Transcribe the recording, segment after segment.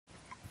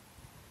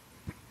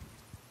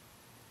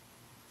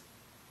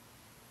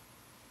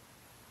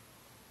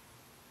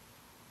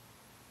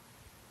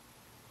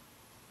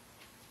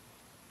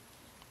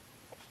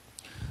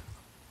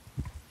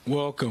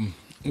Welcome.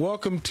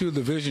 Welcome to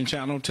the Vision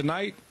Channel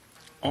tonight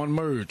on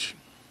Merge.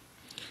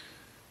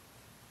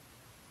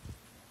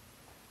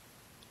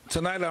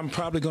 Tonight I'm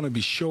probably going to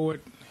be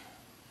short,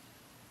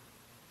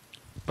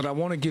 but I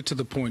want to get to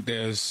the point.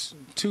 There's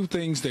two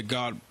things that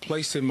God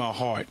placed in my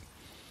heart.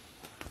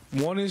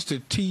 One is to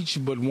teach,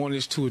 but one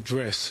is to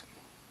address.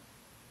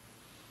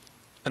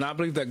 And I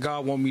believe that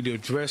God wants me to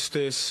address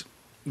this.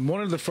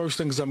 One of the first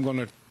things I'm going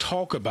to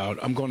talk about,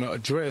 I'm going to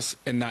address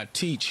and not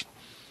teach.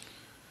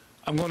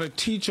 I'm going to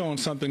teach on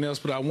something else,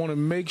 but I want to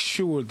make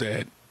sure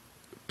that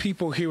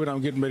people hear what I'm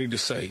getting ready to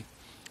say,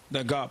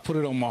 that God put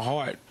it on my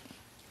heart.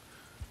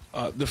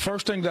 The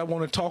first thing that I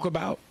want to talk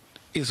about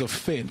is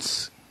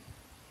offense.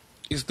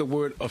 Is the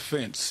word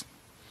offense.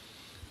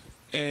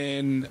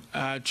 And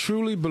I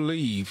truly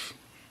believe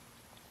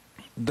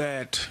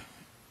that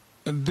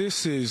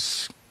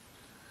this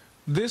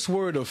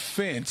word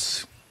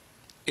offense,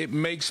 it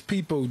makes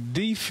people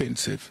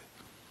defensive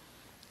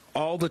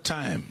all the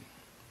time.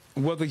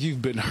 Whether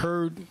you've been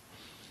hurt,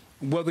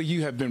 whether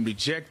you have been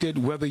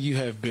rejected, whether you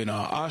have been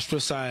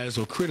ostracized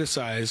or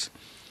criticized,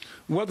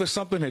 whether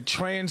something had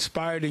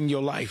transpired in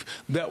your life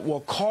that will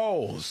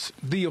cause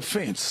the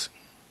offense.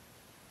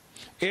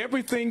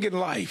 Everything in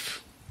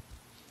life,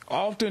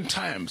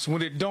 oftentimes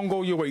when it don't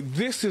go your way,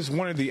 this is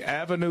one of the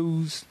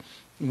avenues,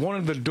 one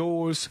of the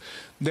doors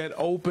that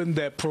open,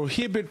 that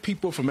prohibit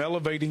people from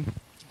elevating,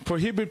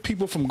 prohibit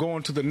people from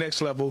going to the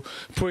next level,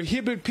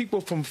 prohibit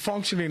people from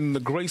functioning in the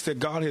grace that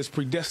God has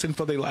predestined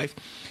for their life.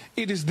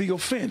 It is the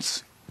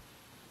offense.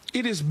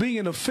 It is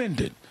being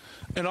offended.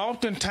 And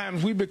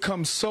oftentimes we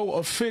become so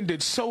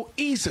offended so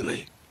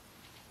easily.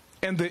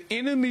 And the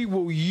enemy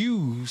will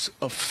use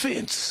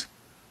offense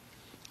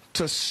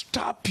to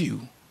stop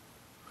you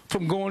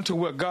from going to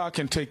where God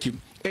can take you.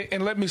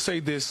 And let me say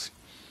this.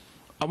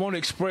 I want to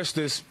express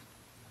this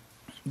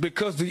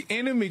because the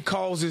enemy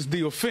causes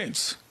the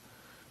offense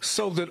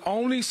so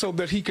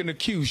that he can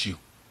accuse you.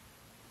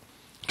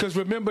 Because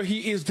remember,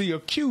 he is the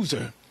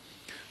accuser.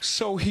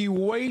 So he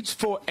waits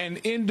for an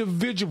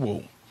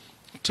individual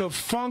to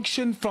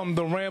function from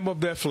the realm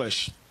of their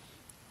flesh,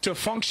 to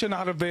function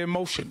out of their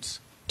emotions,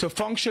 to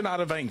function out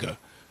of anger,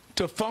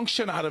 to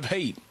function out of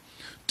hate,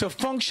 to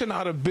function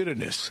out of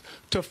bitterness,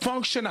 to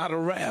function out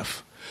of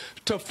wrath,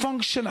 to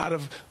function out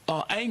of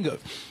anger.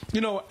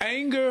 You know,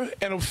 anger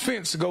and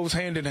offense goes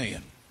hand in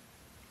hand.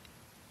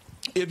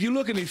 If you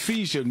look at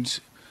Ephesians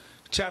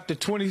chapter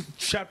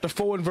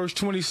 4 and verse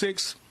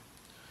 26,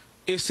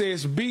 it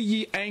says, "Be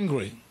ye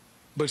angry,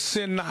 but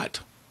sin not.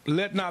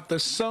 Let not the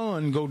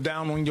sun go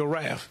down on your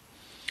wrath."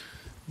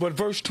 But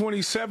verse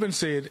 27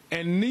 said,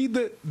 "And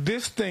neither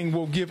this thing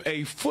will give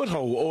a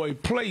foothold or a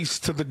place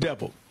to the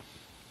devil."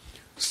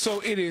 So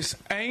it is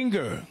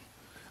anger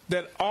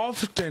that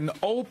often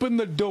open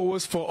the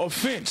doors for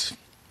offense,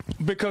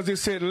 because it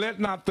said, "Let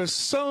not the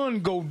sun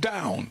go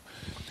down."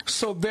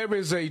 So there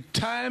is a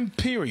time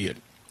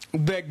period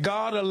that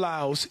God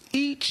allows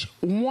each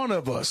one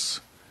of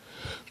us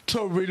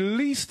to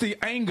release the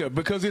anger,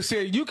 because it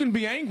said you can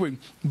be angry,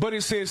 but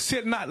it says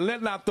sit not,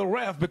 let not the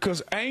wrath,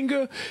 because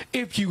anger,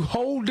 if you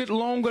hold it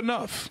long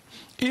enough,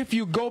 if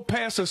you go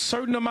past a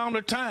certain amount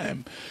of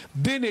time,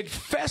 then it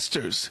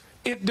festers,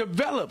 it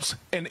develops,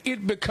 and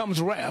it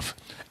becomes wrath.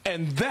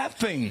 And that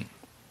thing,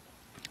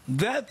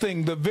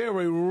 the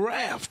very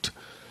wrath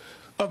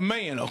of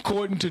man,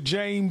 according to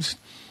James,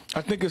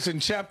 I think it's in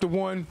chapter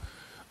 1,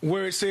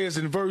 where it says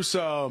in verse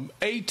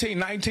 18,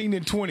 19,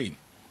 and 20,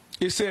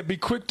 it said, "Be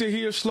quick to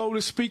hear, slow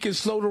to speak, and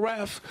slow to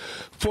wrath.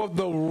 For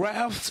the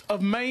wrath of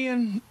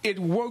man, it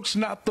works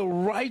not the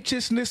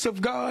righteousness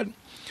of God."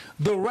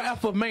 The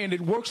wrath of man,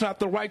 it works not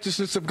the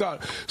righteousness of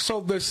God.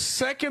 So the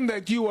second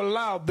that you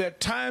allow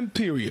that time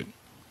period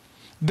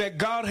that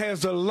God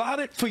has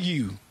allotted for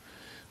you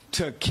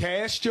to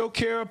cast your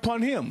care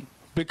upon him,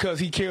 because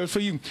he cares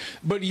for you,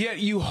 but yet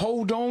you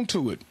hold on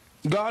to it.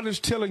 God is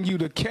telling you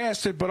to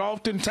cast it, but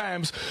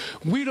oftentimes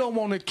we don't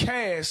want to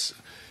cast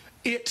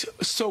it,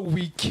 so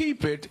we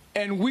keep it,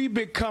 and we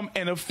become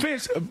an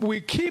offense. We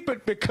keep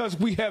it because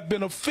we have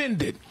been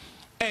offended.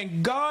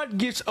 And God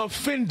gets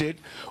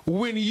offended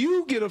when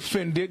you get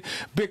offended,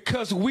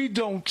 because we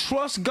don't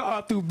trust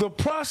God through the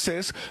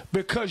process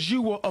because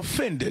you were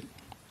offended.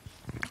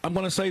 I'm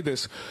going to say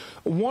this.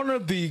 One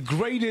of the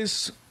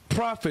greatest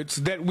prophets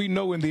that we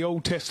know in the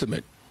Old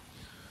Testament,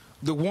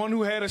 the one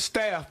who had a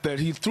staff that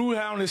he threw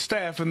down his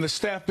staff and the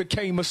staff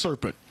became a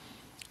serpent.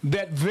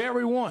 That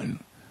very one,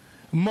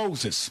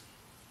 Moses.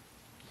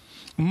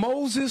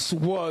 Moses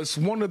was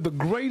one of the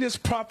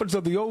greatest prophets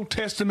of the Old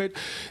Testament.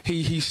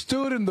 He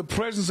stood in the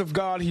presence of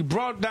God. He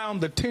brought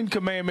down the 10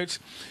 Commandments.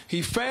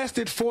 He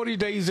fasted 40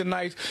 days and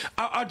nights.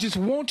 I just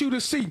want you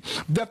to see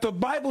that the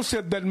Bible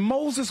said that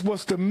Moses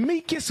was the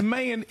meekest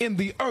man in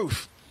the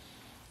earth.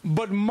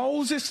 But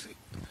Moses,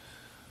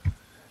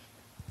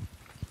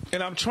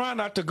 and I'm trying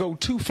not to go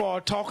too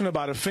far talking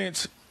about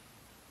offense,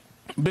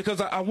 because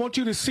I want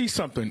you to see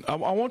something. I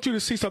want you to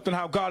see something,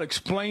 how God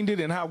explained it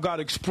and how God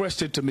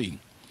expressed it to me.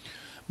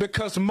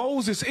 Because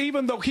Moses,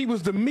 even though he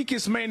was the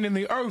meekest man in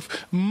the earth,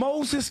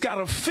 Moses got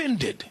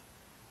offended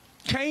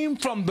came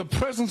from the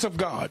presence of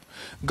God.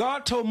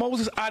 God told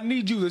Moses, I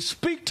need you to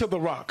speak to the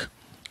rock.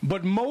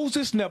 But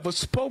Moses never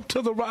spoke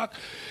to the rock.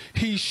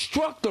 He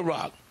struck the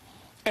rock.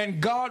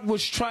 And God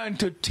was trying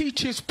to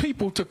teach his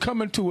people to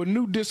come into a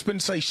new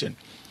dispensation.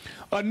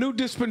 A new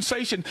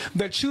dispensation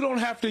that you don't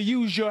have to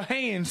use your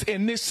hands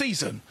in this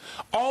season.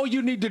 All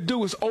you need to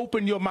do is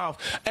open your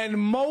mouth. And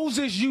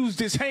Moses used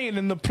his hand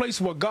in the place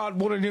where God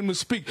wanted him to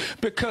speak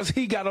because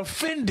he got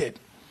offended.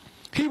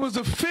 He was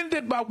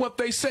offended by what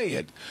they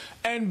said.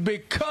 And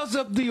because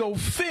of the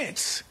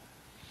offense,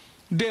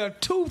 there are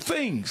two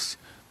things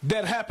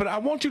that happened. I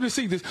want you to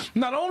see this.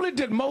 Not only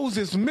did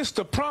Moses miss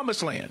the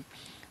promised land,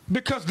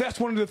 because that's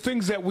one of the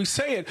things that we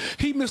said.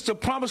 He missed the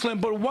promised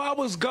land. But why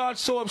was God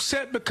so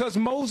upset? Because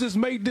Moses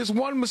made this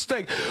one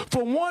mistake.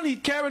 For one, he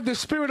carried the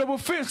spirit of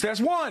offense.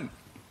 That's one.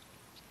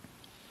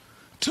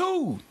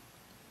 Two,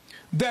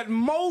 that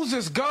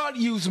God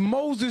used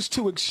Moses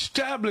to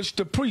establish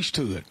the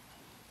priesthood.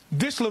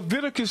 This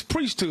Leviticus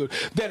priesthood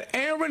that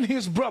Aaron,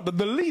 his brother,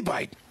 the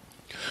Levite,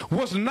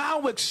 was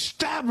now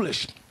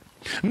established.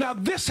 Now,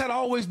 this had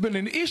always been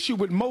an issue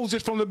with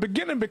Moses from the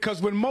beginning,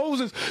 because when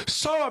Moses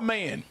saw a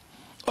man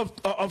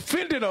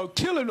offended or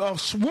killing or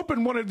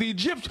whooping one of the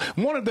Egyptians,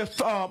 one of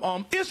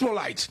the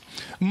Israelites,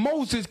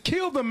 Moses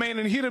killed the man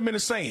and hid him in the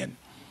sand.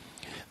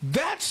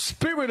 That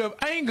spirit of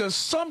anger,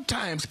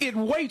 sometimes it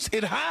waits,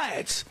 it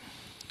hides.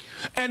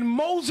 And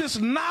Moses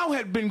now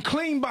had been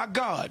cleaned by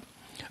God.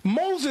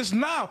 Moses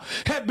now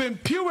had been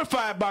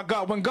purified by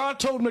God when God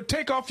told him to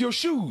take off your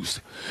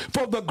shoes,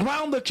 for the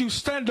ground that you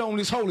stand on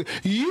is holy.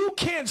 You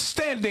can't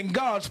stand in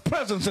God's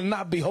presence and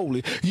not be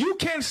holy. You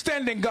can't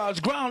stand in God's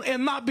ground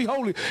and not be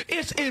holy.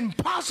 It's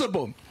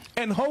impossible.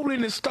 And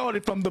holiness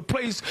started from the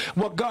place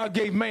where God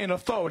gave man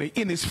authority,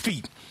 in his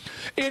feet.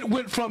 It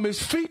went from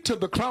his feet to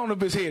the crown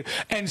of his head.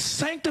 And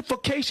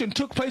sanctification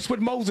took place with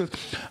Moses.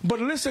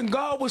 But listen,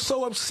 God was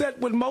so upset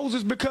with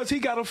Moses because he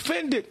got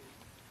offended.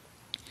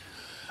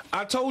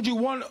 I told you,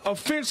 one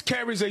offense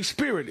carries a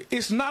spirit.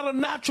 It's not a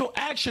natural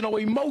action or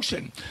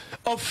emotion.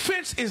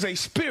 Offense is a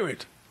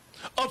spirit.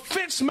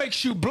 Offense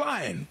makes you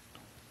blind.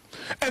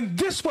 And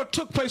this is what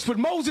took place with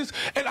Moses.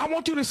 And I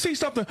want you to see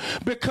something,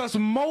 because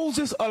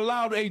Moses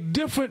allowed a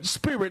different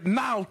spirit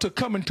now to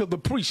come into the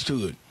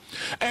priesthood.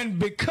 And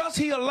because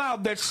he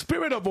allowed that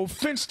spirit of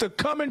offense to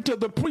come into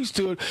the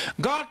priesthood,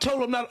 God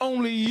told him, not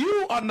only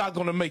you are not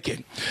going to make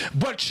it,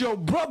 but your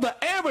brother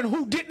Aaron,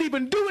 who didn't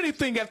even do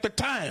anything at the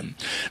time,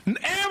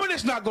 Aaron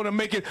is not going to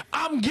make it.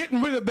 I'm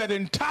getting rid of that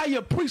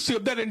entire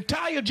priesthood, that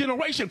entire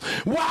generation.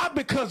 Why?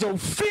 Because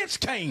offense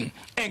came.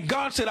 And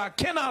God said, I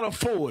cannot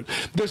afford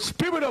the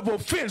spirit of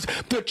offense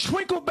to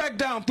trickle back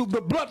down through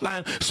the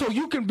bloodline so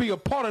you can be a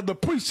part of the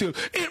priesthood.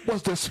 It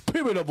was the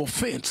spirit of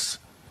offense.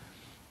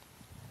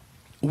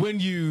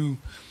 When you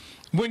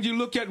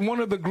look at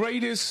one of the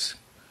greatest,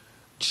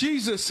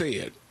 Jesus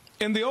said,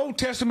 in the Old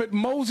Testament,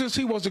 Moses,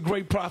 he was a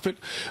great prophet.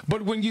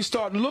 But when you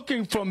start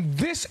looking from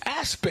this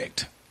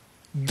aspect,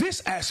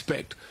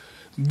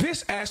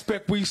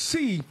 we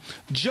see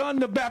John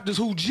the Baptist,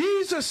 who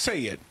Jesus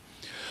said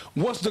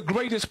was the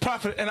greatest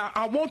prophet. And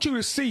I want you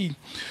to see,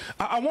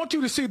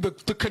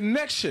 the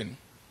connection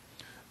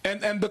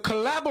and the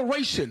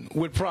collaboration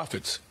with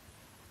prophets.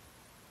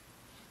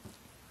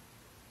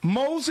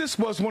 Moses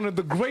was one of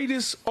the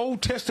greatest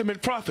Old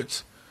Testament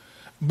prophets,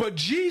 but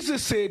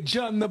Jesus said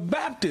John the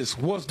Baptist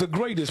was the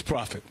greatest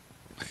prophet.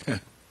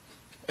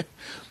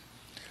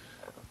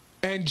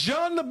 And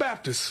John the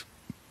Baptist,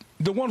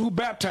 the one who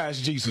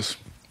baptized Jesus,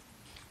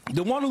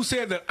 the one who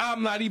said that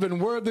I'm not even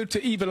worthy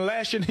to even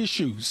lash in his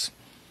shoes,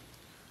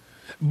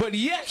 but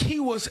yet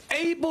he was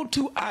able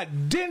to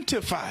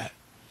identify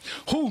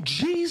who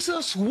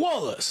Jesus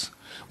was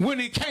when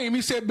he came.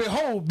 He said,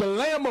 behold, the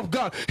Lamb of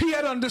God. He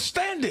had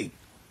understanding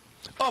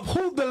of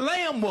who the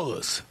Lamb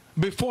was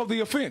before the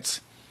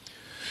offense.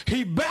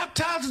 He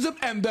baptizes him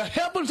and the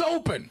heavens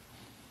open.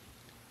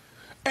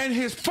 And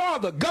his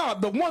father,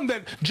 God, the one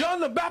that John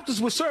the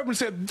Baptist was serving,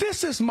 said,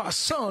 this is my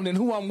son in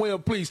whom I'm well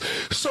pleased.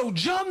 So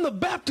John the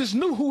Baptist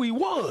knew who he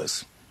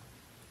was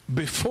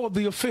before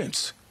the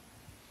offense.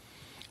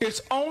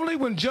 It's only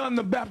when John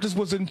the Baptist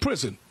was in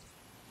prison.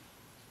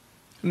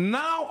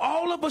 Now,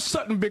 all of a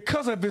sudden,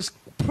 because of his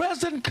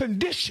present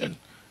condition,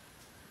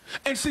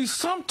 and see,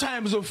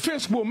 sometimes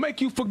offense will make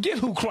you forget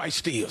who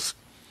Christ is.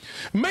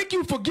 Make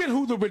you forget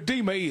who the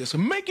Redeemer is.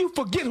 Make you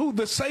forget who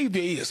the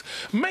Savior is.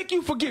 Make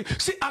you forget.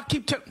 See, I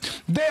keep telling you,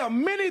 there are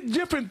many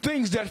different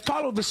things that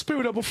follow the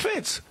spirit of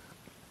offense.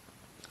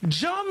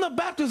 John the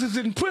Baptist is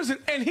in prison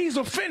and he's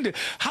offended.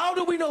 How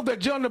do we know that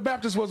John the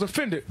Baptist was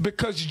offended?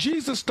 Because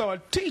Jesus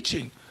started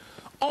teaching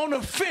on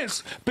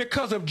offense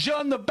because of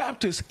John the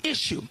Baptist's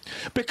issue,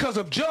 because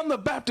of John the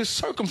Baptist's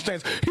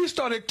circumstance. He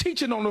started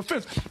teaching on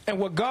offense. And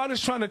what God is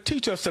trying to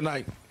teach us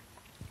tonight,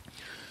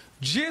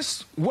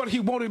 just what he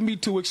wanted me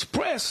to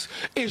express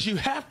is you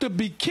have to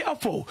be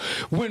careful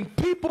when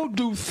people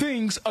do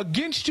things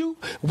against you,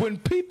 when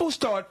people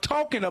start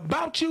talking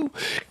about you,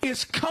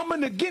 it's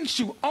coming against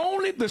you.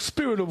 Only the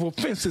spirit of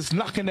offense is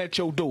knocking at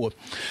your door.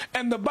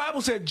 And the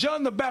Bible said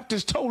John the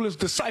Baptist told his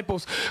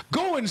disciples,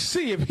 go and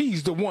see if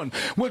he's the one.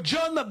 Well,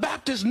 John the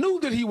Baptist knew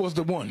that he was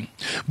the one.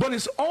 But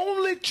it's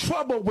only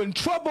trouble. When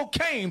trouble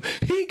came,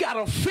 he got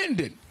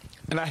offended.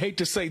 And I hate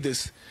to say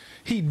this,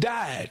 he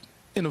died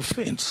in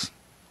offense.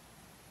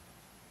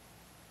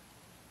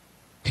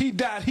 He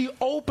died. He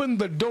opened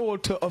the door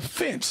to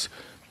offense.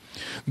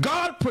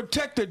 God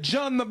protected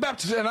John the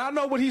Baptist. And I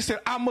know what he said,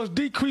 I must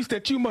decrease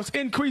that you must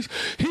increase.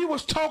 He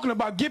was talking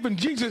about giving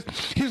Jesus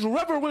his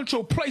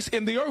reverential place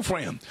in the earth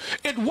realm.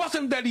 It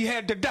wasn't that he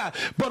had to die,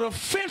 but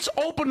offense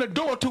opened the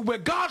door to where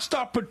God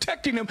started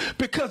protecting him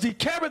because he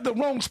carried the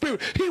wrong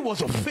spirit. He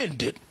was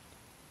offended.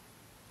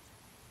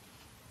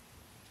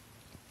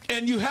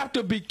 And you have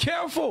to be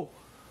careful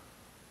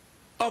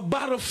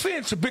about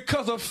offense,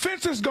 because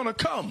offense is going to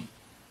come.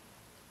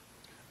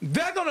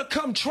 They're going to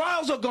come.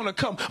 Trials are going to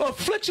come.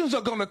 Afflictions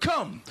are going to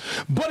come.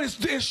 But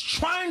it's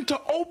trying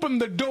to open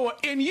the door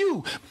in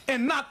you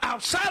and not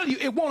outside of you.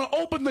 It want to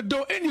open the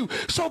door in you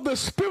so the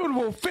spirit of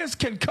offense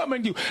can come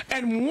in you.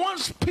 And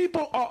once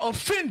people are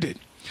offended,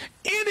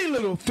 any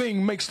little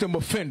thing makes them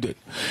offended.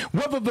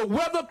 Whether the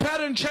weather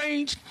pattern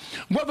changed,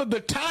 whether the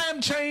time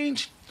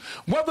changed,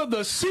 whether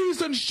the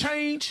seasons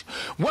change,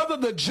 whether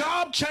the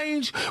job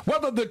change,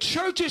 whether the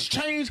churches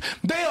change,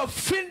 they are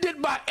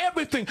offended by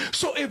everything.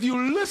 So if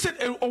you listen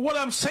to what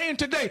I'm saying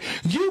today,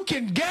 you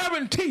can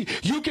guarantee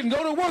you can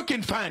go to work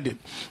and find it.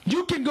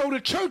 You can go to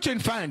church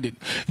and find it.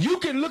 You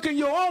can look in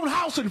your own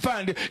house and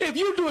find it. If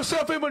you do a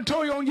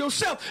self-inventory on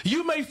yourself,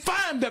 you may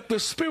find that the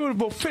spirit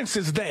of offense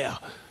is there.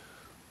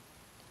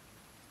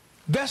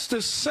 That's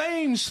the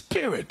same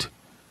spirit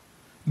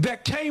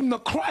that came to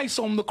Christ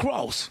on the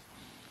cross.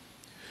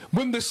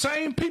 When the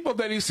same people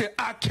that he said,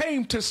 I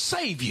came to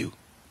save you.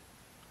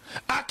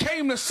 I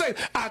came to save.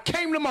 I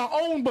came to my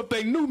own, but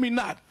they knew me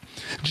not.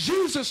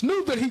 Jesus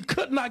knew that he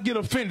could not get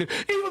offended.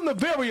 Even the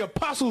very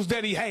apostles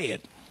that he had.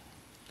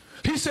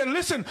 He said,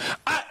 listen,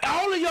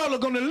 all of y'all are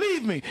going to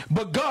leave me,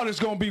 but God is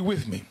going to be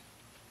with me.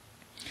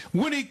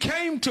 When he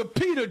came to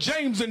Peter,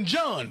 James, and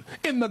John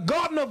in the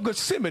Garden of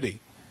Gethsemane,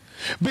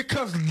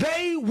 because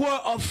they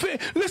were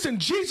offended. Listen,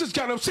 Jesus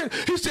got upset.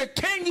 He said,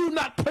 can you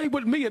not pray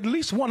with me at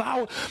least 1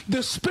 hour?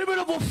 The spirit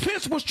of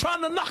offense was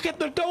trying to knock at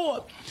the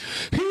door.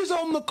 He's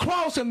on the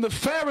cross, and the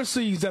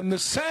Pharisees and the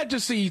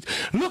Sadducees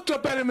looked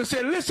up at him and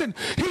said, listen,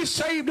 he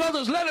saved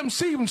others. Let him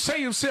see him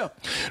save himself.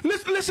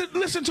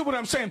 Listen to what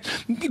I'm saying.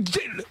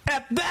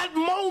 At that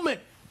moment,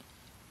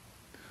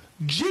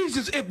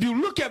 Jesus, if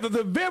you look at it,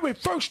 the very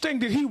first thing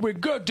that he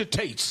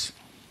regurgitates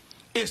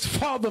is,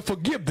 Father,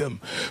 forgive them,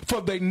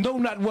 for they know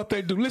not what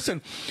they do. Listen,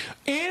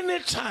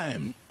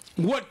 anytime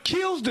what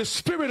kills the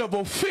spirit of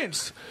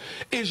offense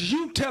is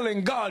you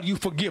telling God you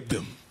forgive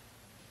them.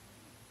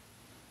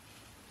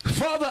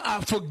 Father, I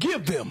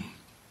forgive them,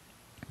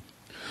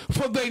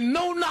 for they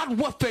know not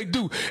what they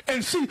do.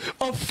 And see,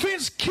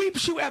 offense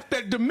keeps you at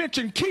that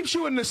dimension, keeps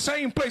you in the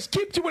same place,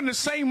 keeps you in the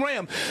same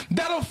realm.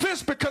 That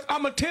offense, because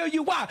I'm going to tell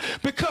you why.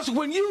 Because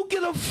when you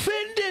get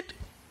offended,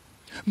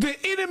 the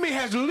enemy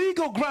has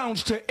legal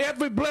grounds to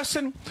every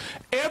blessing,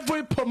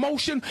 every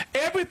promotion,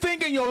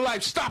 everything in your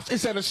life stops.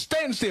 It's at a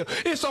standstill.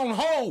 It's on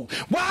hold.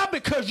 Why?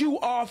 Because you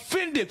are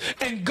offended.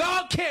 And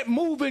God can't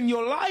move in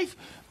your life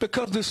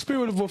because the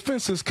spirit of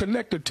offense is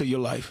connected to your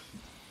life.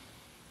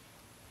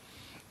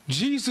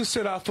 Jesus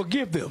said, I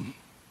forgive them.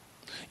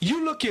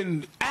 You look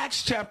in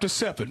Acts chapter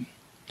 7.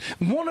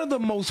 One of the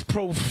most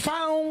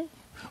profound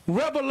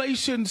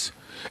revelations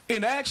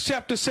in Acts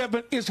chapter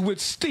 7 is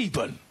with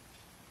Stephen.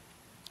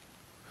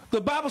 The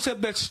Bible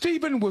said that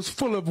Stephen was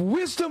full of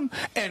wisdom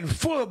and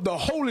full of the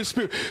Holy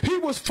Spirit. He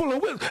was full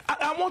of wisdom.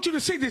 I want you to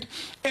see this.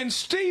 And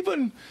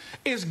Stephen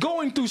is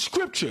going through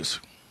scriptures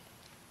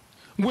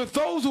with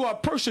those who are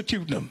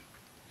persecuting him.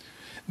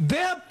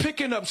 They're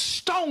picking up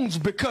stones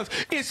because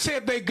it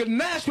said they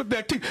gnashed with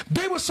their teeth.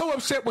 They were so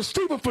upset with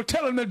Stephen for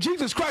telling them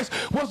Jesus Christ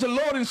was the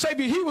Lord and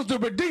Savior. He was the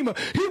Redeemer.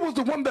 He was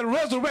the one that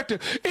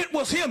resurrected. It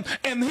was him.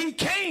 And he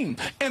came,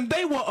 and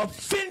they were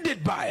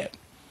offended by it.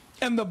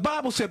 And the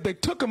Bible said they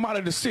took him out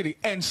of the city.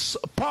 And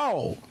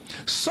Paul,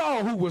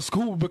 Saul, who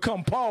would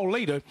become Paul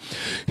later,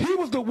 he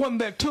was the one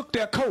that took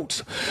their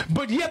coats.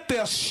 But yet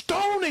they're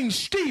stoning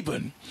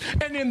Stephen.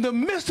 And in the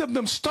midst of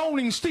them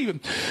stoning Stephen,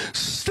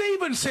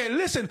 Stephen said,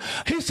 listen,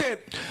 he said,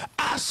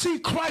 I see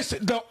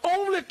Christ. The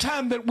only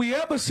time that we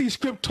ever see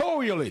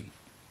scripturally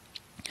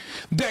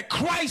that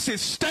Christ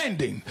is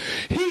standing.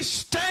 He's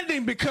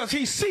standing because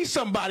he sees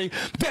somebody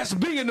that's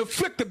being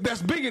afflicted,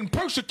 that's being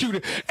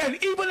persecuted,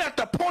 and even at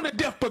the point of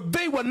death, but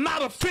they were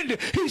not offended.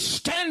 He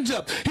stands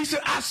up. He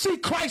said, I see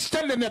Christ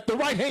standing at the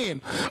right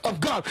hand of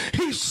God.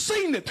 He's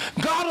seen it.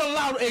 God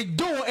allowed a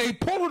door, a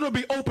portal to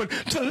be opened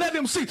to let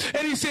him see.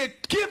 And he said,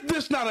 give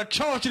this not a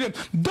charge to them.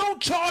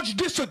 Don't charge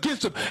this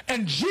against them.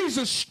 And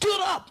Jesus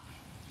stood up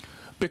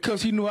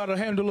because he knew how to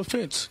handle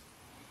offense.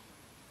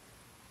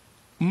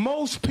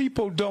 Most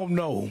people don't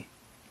know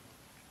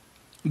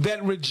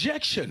that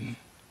rejection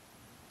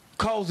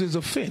causes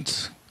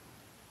offense.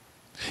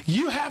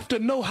 You have to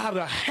know how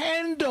to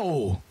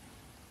handle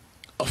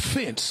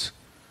offense.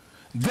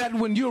 That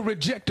when you're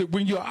rejected,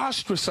 when you're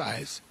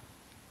ostracized,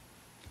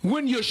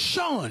 when you're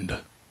shunned.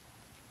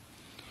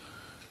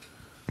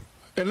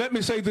 And let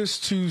me say this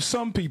to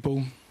some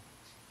people,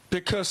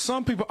 because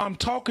some people, I'm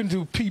talking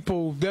to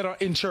people that are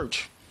in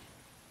church,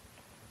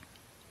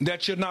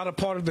 that you're not a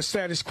part of the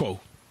status quo,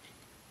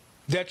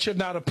 that you're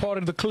not a part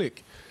of the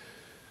clique.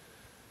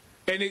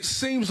 And it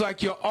seems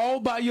like you're all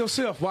by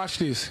yourself, watch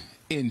this,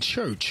 in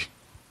church.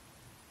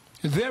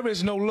 There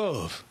is no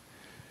love.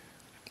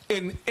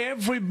 And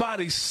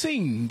everybody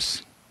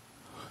seems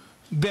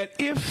that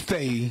if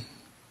they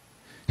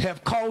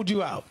have called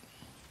you out,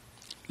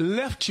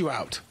 left you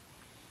out,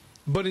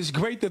 but it's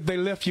great that they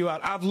left you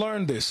out. I've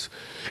learned this.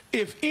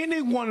 If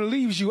anyone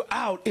leaves you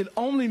out, it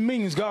only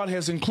means God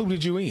has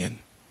included you in.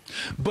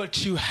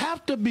 But you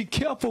have to be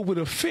careful with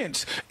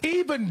offense.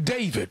 Even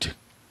David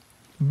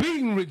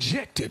being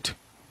rejected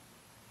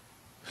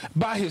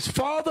by his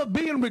father,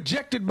 being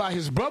rejected by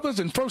his brothers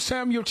in 1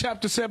 Samuel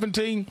chapter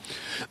 17,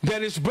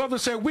 that his brother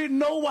said, we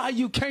know why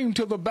you came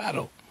to the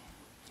battle.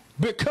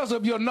 Because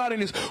of your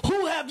naughtiness.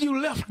 Who have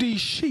you left these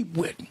sheep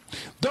with?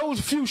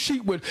 Those few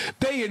sheep with,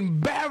 they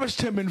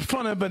embarrassed him in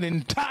front of an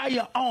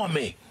entire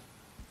army.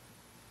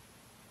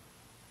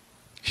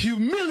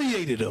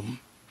 Humiliated him.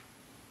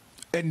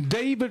 And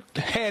David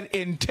had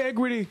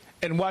integrity,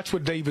 and watch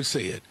what David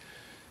said.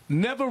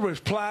 Never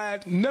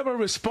replied, never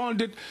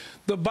responded.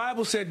 The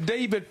Bible said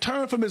David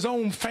turned from his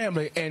own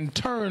family and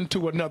turned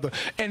to another.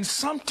 And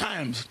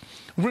sometimes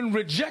when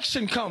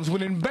rejection comes,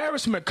 when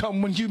embarrassment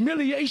comes, when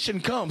humiliation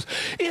comes,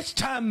 it's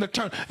time to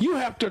turn. You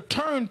have to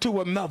turn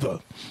to another.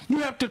 You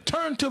have to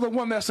turn to the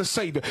one that's a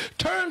savior.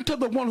 Turn to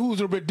the one who's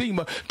a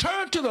redeemer.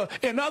 Turn to the,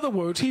 in other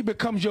words, he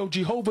becomes your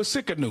Jehovah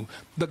Sikkenu,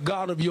 the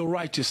God of your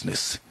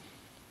righteousness.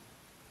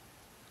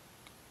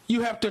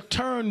 You have to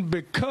turn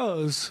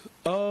because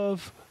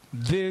of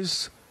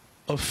this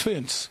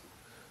offense.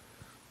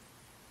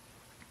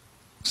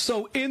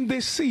 So in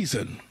this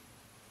season,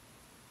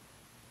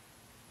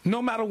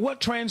 no matter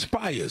what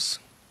transpires,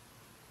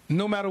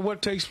 no matter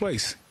what takes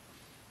place,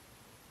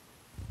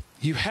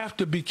 you have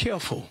to be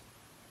careful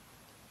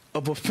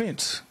of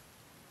offense.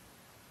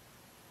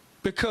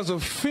 Because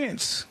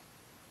offense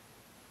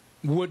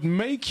would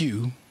make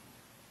you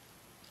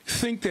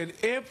think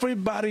that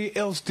everybody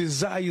else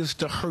desires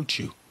to hurt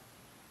you.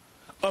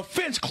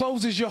 Offense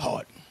closes your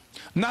heart.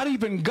 Not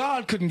even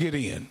God couldn't get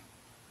in.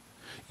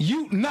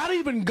 Not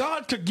even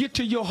God could get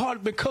to your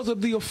heart because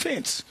of the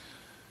offense.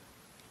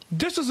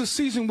 This is a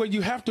season where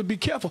you have to be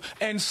careful.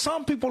 And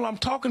some people I'm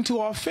talking to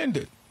are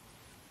offended.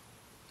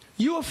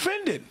 You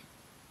offended.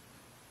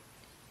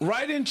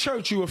 Right in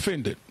church, you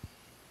offended.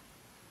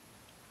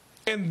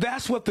 And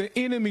that's what the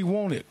enemy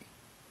wanted.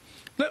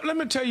 Let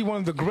me tell you one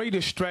of the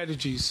greatest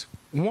strategies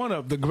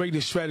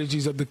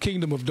of the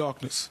kingdom of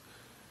darkness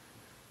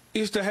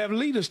is to have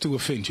leaders to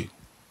offend you.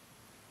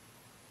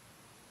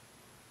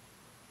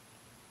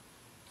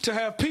 To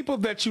have people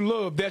that you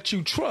love, that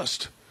you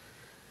trust,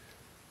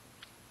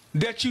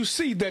 that you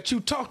see, that you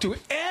talk to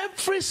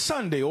every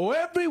Sunday or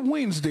every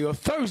Wednesday or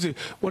Thursday,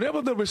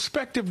 whatever the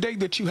respective day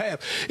that you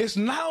have. It's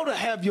now to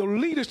have your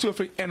leaders to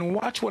offend. And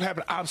watch what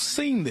happens. I've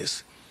seen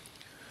this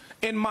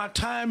in my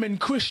time in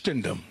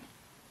Christendom.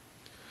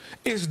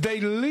 Is they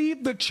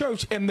leave the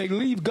church and they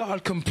leave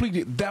God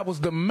completely. That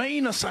was the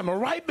main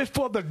assignment right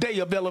before the day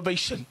of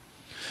elevation.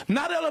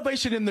 Not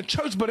elevation in the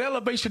church, but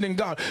elevation in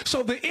God.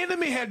 So the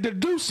enemy had to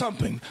do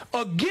something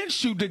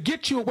against you to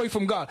get you away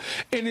from God.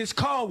 And it's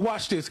called,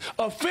 watch this,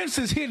 offense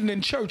is hidden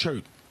in church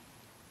hurt.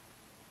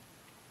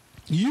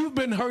 You've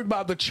been hurt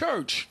by the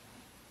church.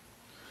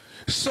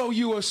 So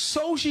you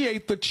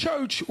associate the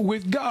church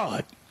with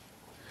God.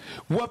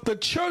 What the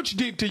church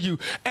did to you.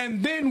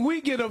 And then we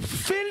get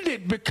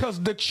offended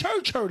because the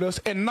church hurt us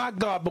and not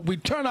God. But we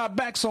turn our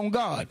backs on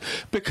God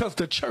because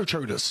the church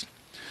hurt us.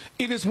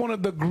 It is one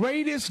of the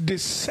greatest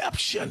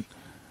deception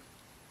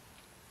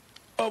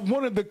of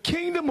one of the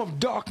kingdom of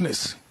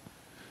darkness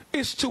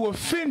is to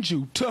offend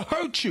you, to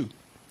hurt you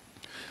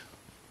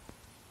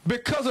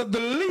because of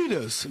the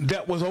leaders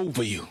that was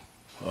over you.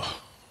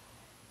 Oh.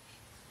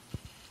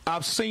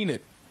 I've seen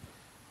it.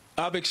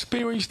 I've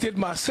experienced it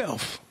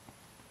myself.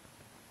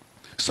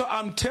 So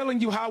I'm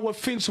telling you how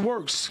offense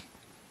works.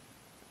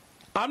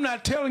 I'm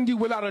not telling you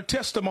without a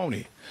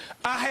testimony.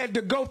 I had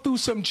to go through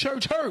some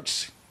church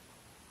hurts.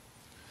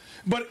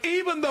 But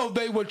even though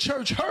they were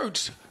church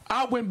hurts,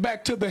 I went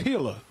back to the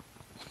healer.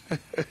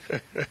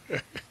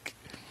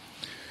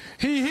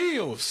 He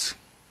heals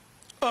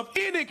of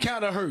any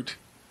kind of hurt.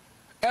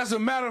 As a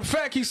matter of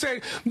fact, he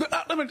said,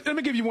 let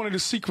me give you one of the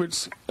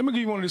secrets. Let me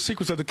give you one of the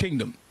secrets of the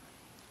kingdom.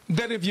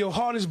 That if your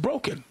heart is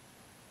broken,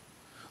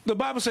 the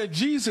Bible said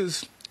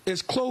Jesus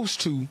is close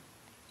to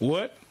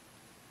what?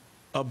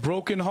 A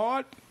broken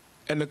heart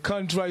and a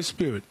contrite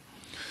spirit.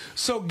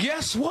 So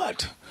guess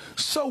what?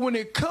 So when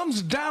it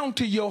comes down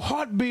to your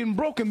heart being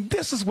broken,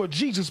 this is where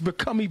Jesus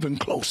become even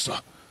closer.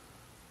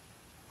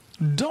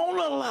 Don't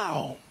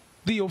allow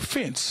the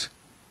offense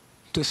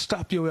to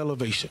stop your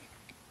elevation.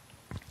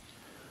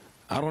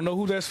 I don't know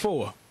who that's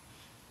for,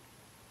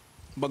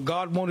 but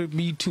God wanted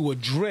me to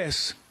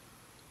address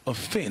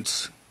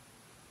offense.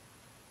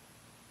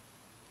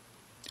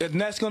 And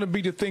that's going to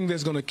be the thing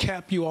that's going to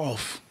cap you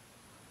off.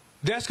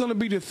 That's going to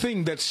be the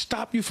thing that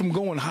stop you from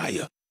going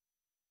higher.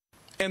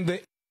 And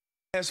the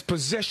has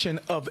possession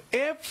of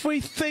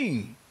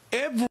everything,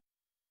 every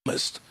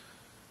promised.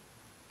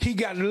 He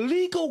got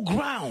legal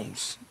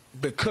grounds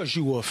because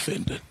you were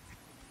offended.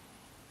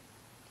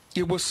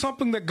 It was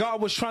something that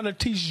God was trying to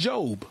teach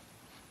Job.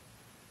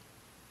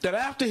 That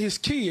after his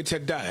kids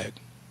had died,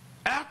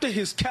 after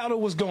his cattle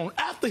was gone,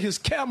 after his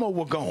camel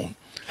were gone,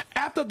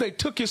 after they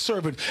took his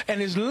servant and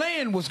his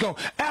land was gone,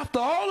 after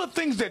all the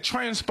things that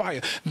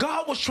transpired,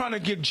 God was trying to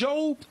get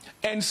Job,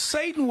 and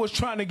Satan was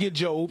trying to get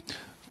Job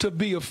to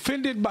be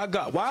offended by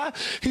God. Why?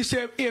 He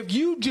said, if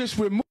you just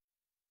remove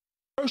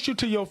curse you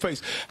to your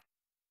face,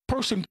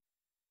 person,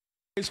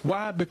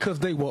 why? Because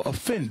they were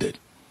offended.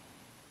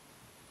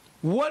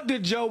 What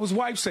did Job's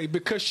wife say?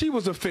 Because she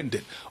was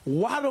offended.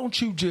 Why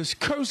don't you just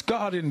curse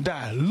God and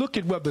die? Look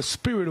at where the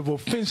spirit of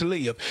offense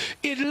lived.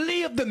 It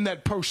lived in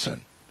that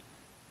person.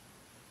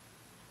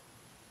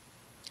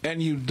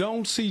 And you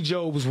don't see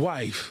Job's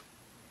wife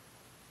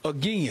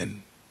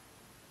again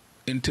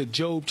until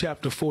Job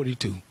chapter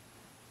 42.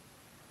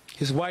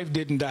 His wife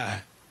didn't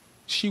die.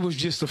 She was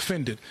just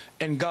offended.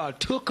 And God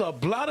took her,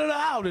 blotted her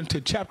out into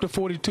chapter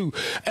 42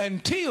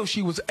 until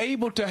she was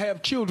able to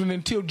have children,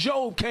 until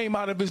Job came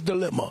out of his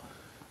dilemma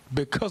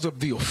because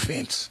of the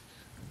offense.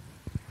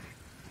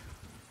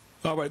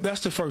 All right,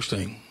 that's the first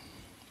thing.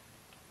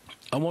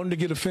 I wanted to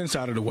get offense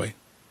out of the way.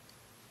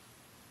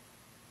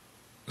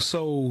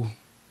 So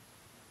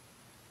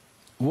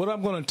what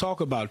I'm going to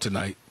talk about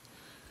tonight,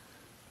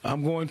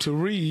 I'm going to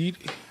read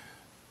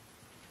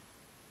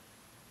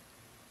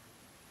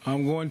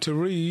I'm going to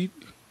read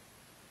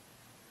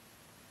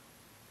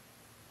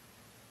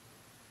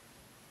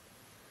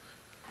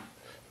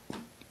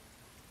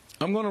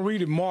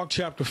in Mark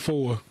chapter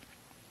 4,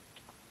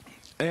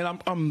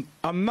 and I'm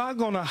not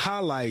going to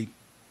highlight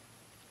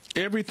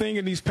everything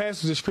in these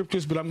passages of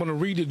scriptures, but I'm going to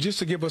read it just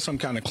to give us some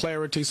kind of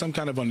clarity, some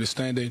kind of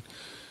understanding.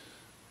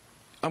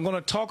 I'm going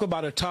to talk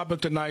about a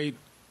topic tonight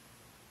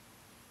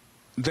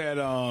that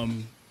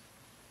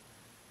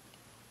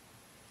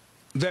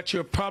that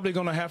you're probably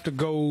going to have to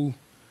go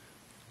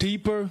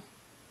deeper,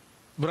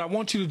 but I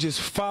want you to just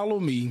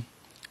follow me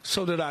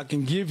so that I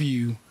can give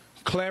you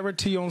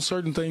clarity on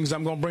certain things.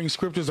 I'm going to bring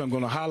scriptures. I'm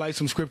going to highlight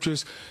some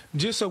scriptures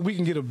just so we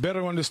can get a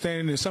better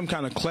understanding and some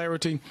kind of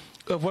clarity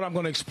of what I'm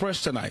going to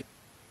express tonight.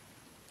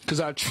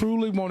 Because I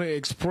truly want to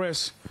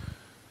express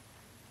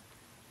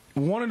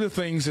one of the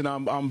things that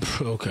I'm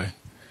okay.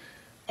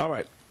 All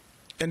right.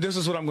 And this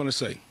is what I'm going to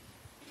say.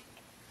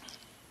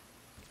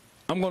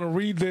 I'm going to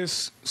read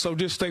this, so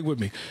just stay with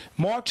me.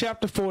 Mark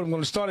chapter 4, I'm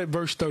going to start at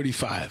verse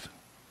 35.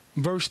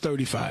 Verse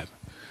 35.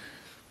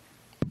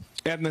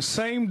 And the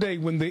same day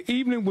when the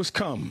evening was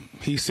come,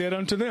 he said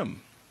unto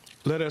them,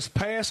 let us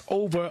pass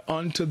over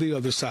unto the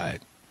other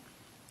side.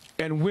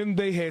 And when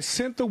they had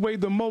sent away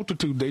the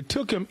multitude, they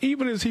took him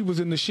even as he was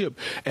in the ship.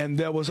 And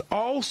there was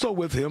also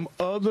with him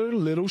other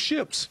little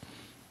ships.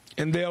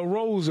 And there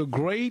arose a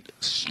great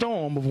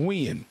storm of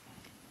wind,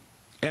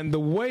 and the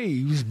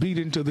waves beat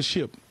into the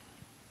ship,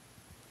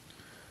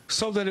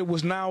 so that it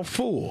was now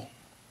full.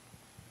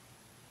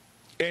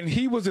 And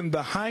he was in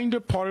the hinder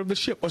part of the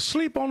ship,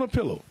 asleep on a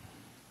pillow.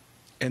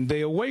 And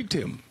they awaked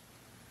him,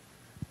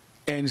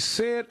 and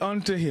said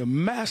unto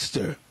him,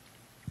 Master,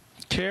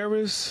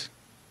 carest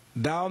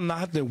thou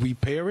not that we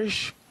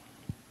perish?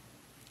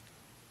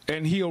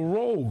 And he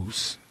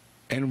arose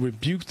and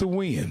rebuked the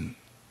wind,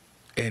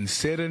 and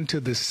said unto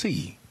the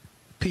sea,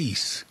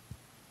 Peace,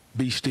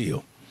 be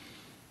still.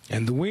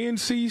 And the wind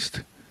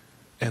ceased,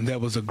 and there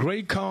was a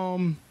great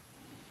calm.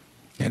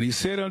 And he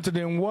said unto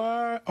them,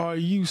 why are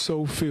you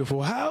so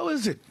fearful? How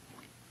is it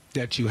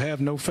that you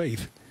have no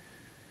faith?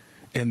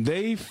 And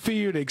they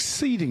feared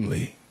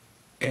exceedingly,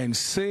 and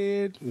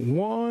said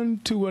one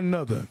to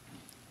another,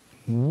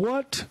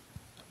 what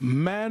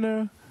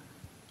manner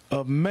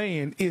of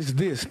man is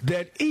this,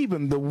 that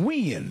even the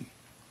wind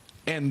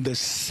and the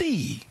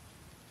sea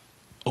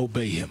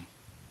obey him?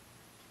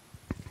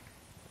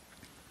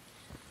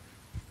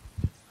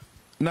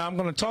 Now I'm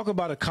going to talk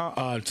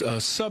about a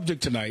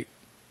subject tonight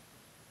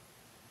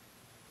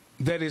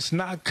that is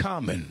not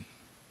common.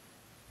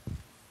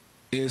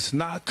 It's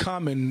not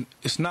common.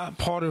 It's not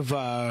part of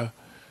our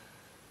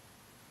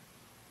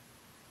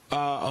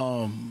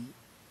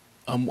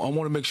I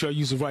want to make sure I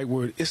use the right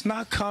word. It's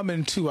not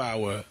common to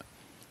our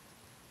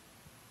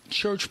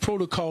church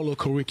protocol or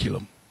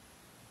curriculum.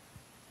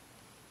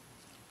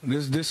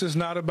 This is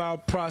not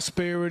about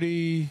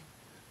prosperity.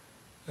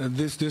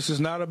 This is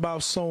not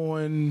about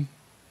sowing.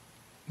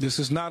 This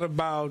is not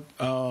about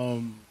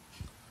the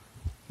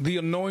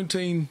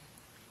anointing.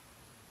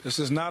 This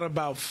is not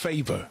about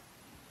favor.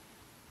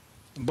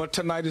 But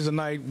tonight is a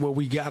night where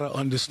we got to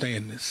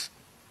understand this.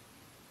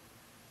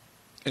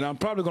 And I'm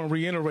probably going to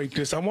reiterate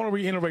this. I want to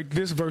reiterate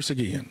this verse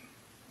again.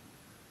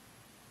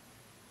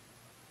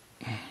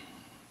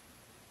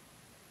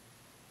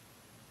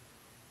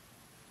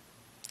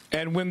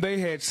 And when they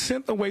had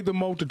sent away the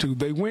multitude,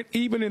 they went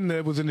even in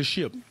there was in the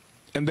ship.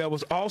 And there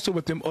was also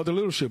with them other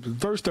little ships.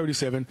 Verse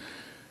 37,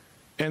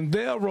 and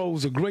there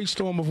arose a great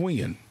storm of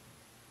wind,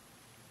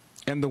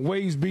 and the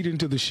waves beat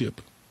into the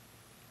ship,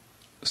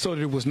 so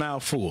that it was now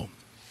full.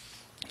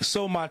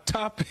 So my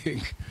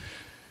topic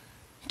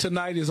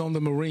tonight is on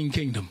the marine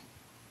kingdom.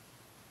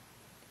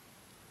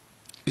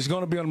 It's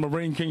going to be on the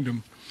marine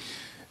kingdom.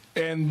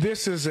 And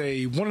this is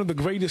one of the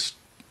greatest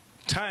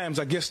times,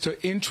 I guess,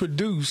 to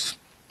introduce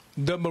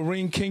the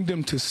marine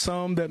kingdom to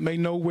some that may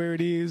know where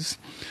it is,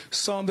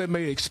 some that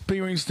may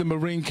experience the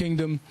marine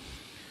kingdom.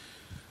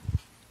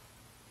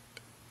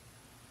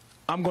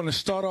 I'm going to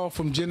start off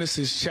from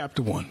Genesis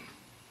chapter 1.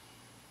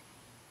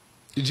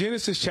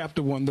 Genesis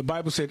chapter 1, the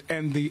Bible said,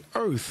 and the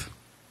earth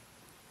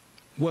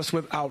was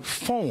without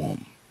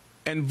form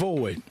and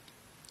void,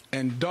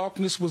 and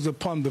darkness was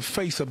upon the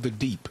face of the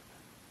deep.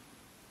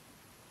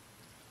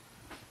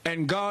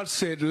 And God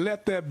said,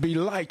 let there be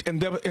light. And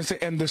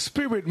the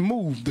Spirit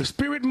moved. The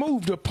Spirit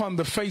moved upon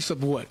the face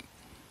of what?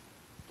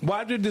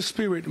 Why did the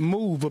Spirit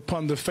move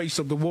upon the face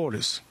of the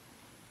waters?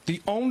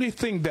 The only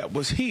thing that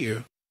was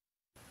here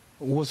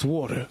was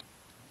water.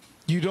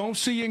 You don't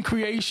see in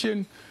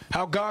creation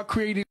how God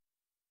created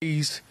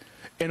these,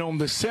 and on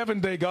the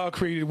seventh day God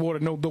created water.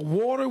 No, the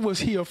water was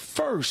here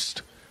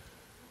first.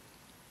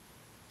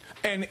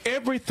 And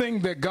everything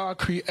that God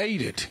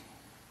created,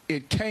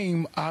 it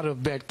came out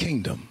of that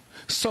kingdom.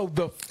 So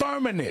the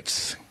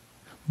firmaments,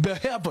 the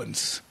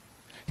heavens,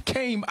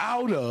 came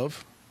out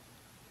of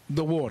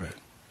the water.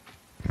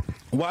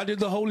 Why did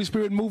the Holy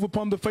Spirit move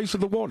upon the face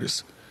of the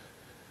waters?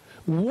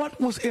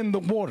 What was in the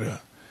water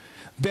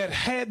that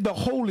had the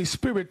Holy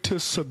Spirit to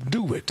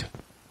subdue it?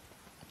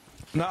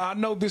 Now, I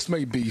know this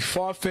may be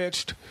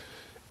far-fetched,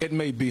 it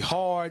may be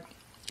hard,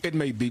 it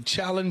may be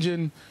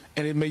challenging,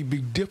 and it may be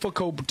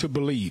difficult to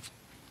believe.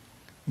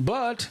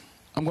 But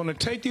I'm going to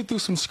take you through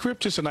some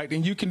scriptures tonight,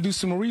 and you can do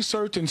some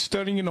research and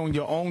studying on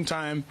your own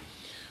time.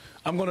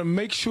 I'm going to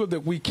make sure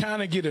that we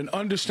kind of get an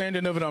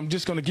understanding of it. I'm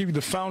just going to give you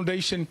the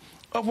foundation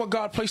of what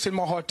God placed in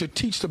my heart to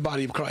teach the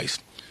body of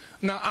Christ.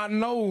 Now, I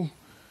know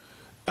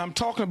I'm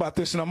talking about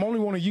this, and I'm only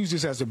want to use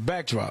this as a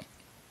backdrop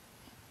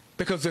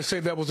because they say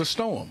there was a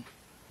storm.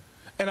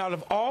 And out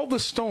of all the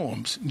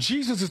storms,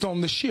 Jesus is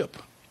on the ship.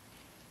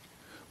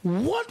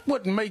 What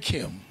would make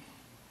him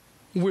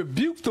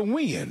rebuke the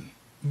wind,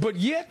 but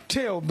yet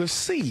tell the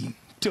sea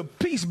to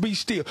peace be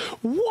still?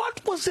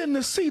 What was in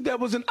the sea that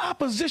was in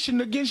opposition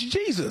against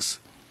Jesus?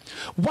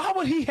 Why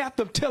would he have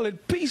to tell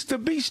it peace to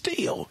be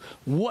still?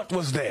 What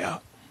was there?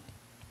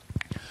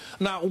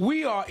 Now,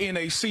 we are in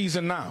a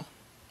season now,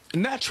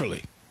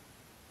 naturally.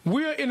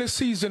 We're in a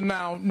season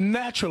now,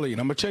 naturally, and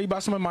I'm going to tell you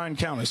about some of my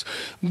encounters.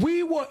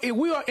 We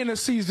are in a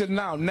season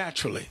now,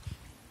 naturally.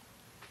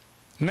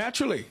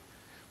 Naturally,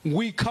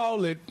 we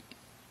call it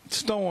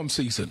storm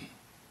season.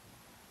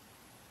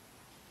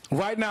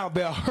 Right now,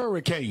 there are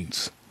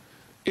hurricanes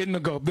in the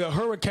Gulf. There are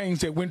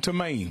hurricanes that went to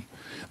Maine.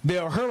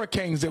 There are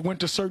hurricanes that went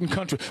to certain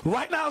countries.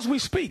 Right now as we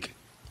speak.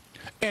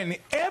 And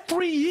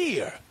every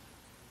year,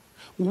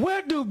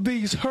 where do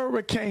these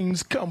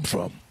hurricanes come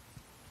from?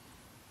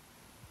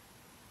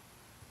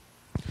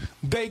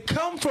 They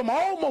come from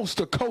almost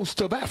the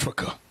coast of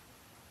Africa.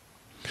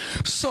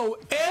 So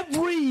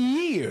every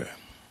year,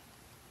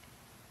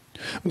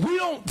 we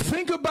don't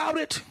think about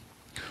it.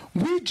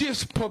 We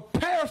just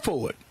prepare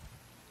for it.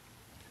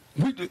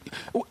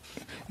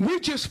 We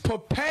just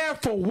prepare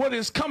for what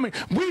is coming.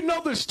 We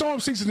know the storm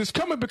season is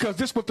coming because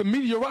this is what the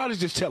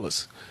meteorologists tell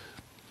us.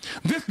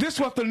 This is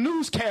what the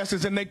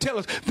newscasters, and they tell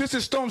us this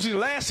is storm season.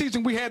 Last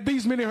season we had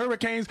these many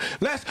hurricanes.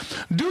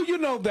 Do you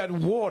know that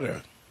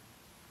water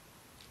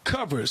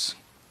covers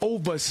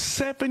over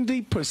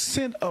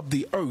 70% of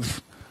the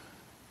earth?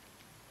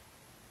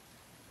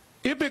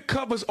 If it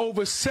covers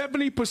over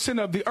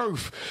 70% of the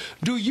earth,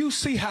 do you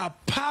see how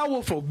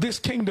powerful this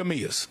kingdom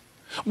is?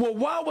 Well,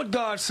 why would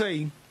God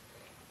say,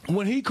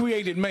 when he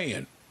created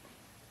man,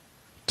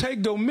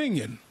 take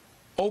dominion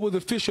over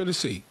the fish of the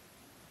sea,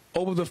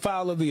 over the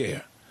fowl of the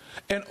air,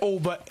 and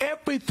over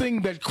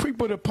everything that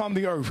creepeth upon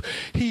the earth?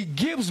 He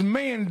gives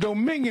man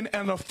dominion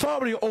and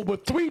authority over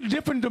 3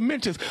 different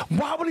dimensions.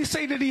 Why would he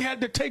say that he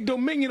had to take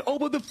dominion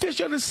over the fish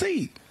of the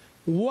sea?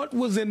 What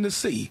was in the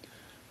sea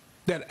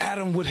that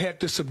Adam would have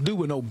to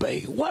subdue and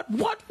obey? What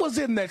was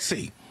in that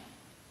sea?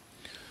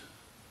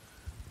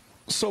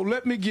 So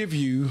let me give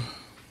you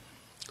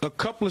a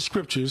couple of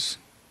scriptures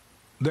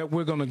that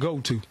we're going to go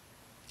to.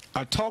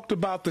 I talked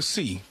about the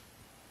sea.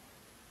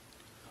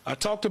 I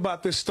talked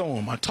about this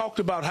storm. I talked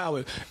about how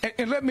it,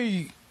 and let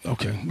me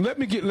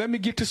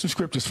get to some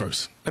scriptures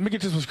first.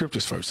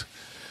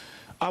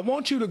 I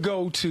want you to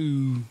go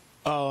to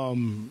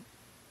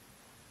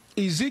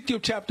Ezekiel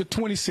chapter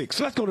 26.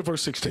 Let's go to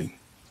verse 16.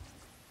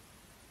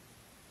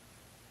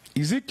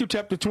 Ezekiel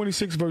chapter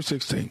 26, verse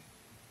 16.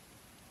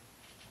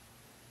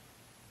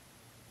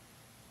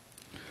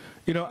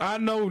 You know, I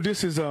know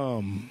this is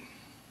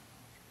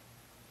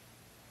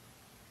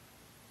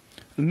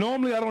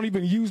normally I don't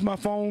even use my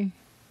phone.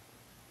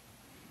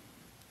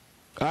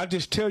 I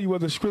just tell you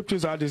what the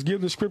scriptures, I just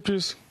give the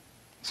scriptures.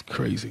 It's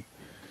crazy.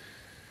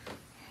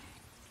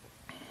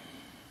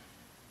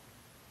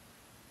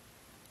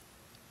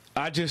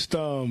 I just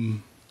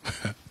and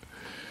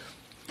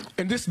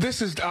this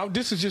is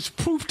just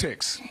proof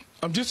text.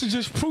 This is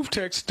just proof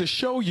text to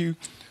show you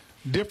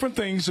different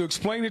things, to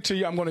explain it to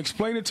you. I'm going to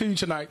explain it to you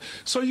tonight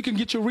so you can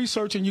get your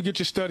research and you get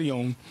your study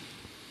on.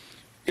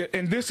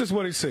 And this is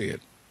what it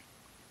said.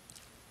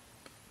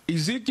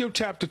 Ezekiel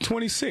chapter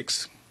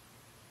 26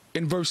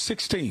 in verse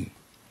 16.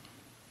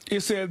 It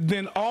said,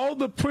 then all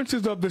the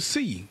princes of the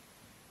sea,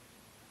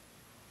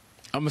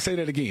 I'm going to say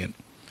that again.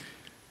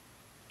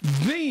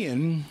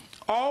 Then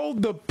all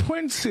the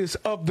princes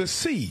of the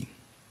sea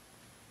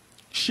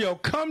shall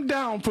come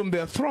down from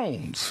their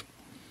thrones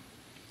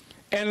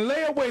and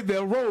lay away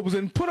their robes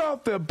and put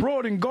off their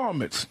broidered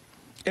garments,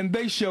 and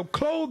they shall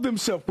clothe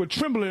themselves with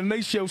trembling, and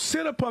they shall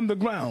sit upon the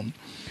ground,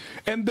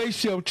 and they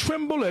shall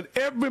tremble at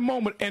every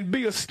moment and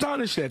be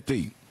astonished at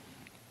thee.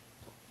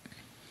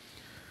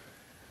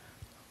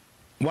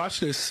 Watch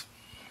this.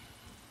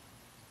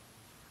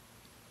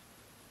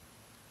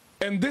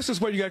 And this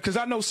is where you got, because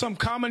I know some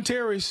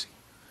commentaries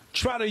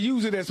try to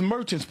use it as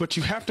merchants, but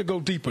you have to go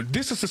deeper.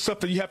 This is the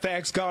stuff that you have to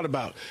ask God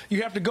about.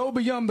 You have to go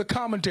beyond the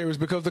commentaries,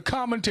 because the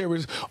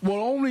commentaries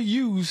will only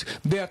use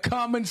their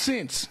common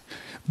sense.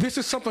 This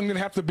is something that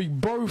have to be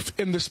birthed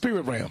in the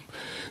spirit realm.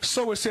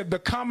 So it said the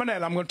common,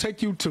 and I'm going to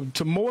take you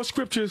to more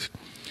scriptures.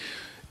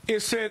 It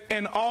said,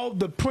 and all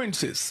the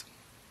princes.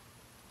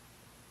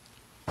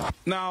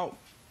 Now,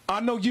 I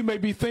know you may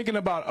be thinking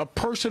about a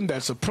person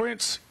that's a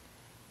prince,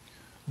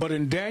 but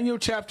in Daniel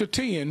chapter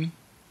 10,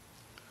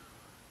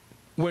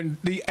 when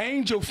the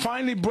angel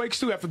finally breaks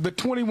through after the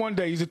 21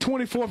 days, the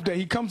 24th day,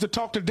 he comes to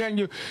talk to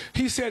Daniel.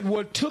 He said,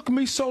 what took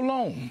me so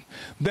long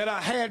that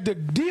I had to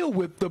deal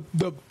with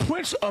the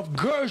prince of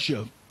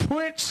Persia,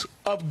 prince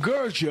of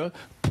Persia,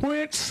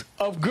 prince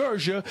of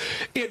Persia,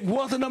 it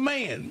wasn't a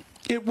man.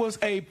 It was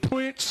a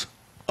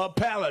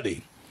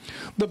principality.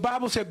 The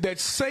Bible said that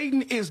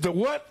Satan is the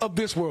what of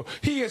this world?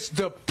 He is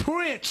the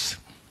prince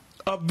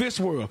of this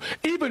world.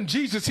 Even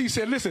Jesus, he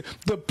said, listen,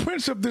 the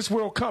prince of this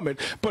world cometh,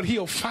 but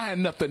he'll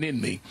find nothing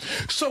in me.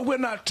 So we're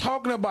not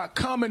talking about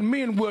common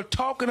men. We're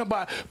talking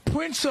about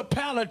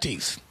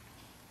principalities.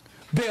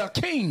 They are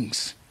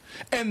kings,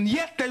 and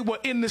yet they were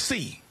in the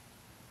sea.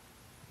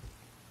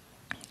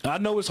 I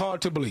know it's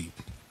hard to believe.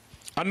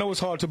 I know it's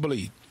hard to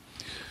believe.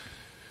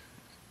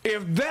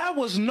 If there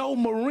was no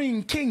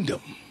marine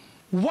kingdom,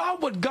 why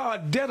would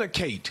God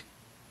dedicate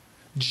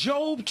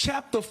Job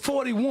chapter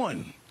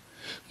 41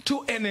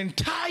 to an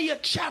entire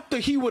chapter?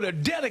 He would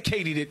have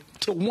dedicated it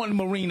to one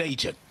marine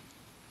agent.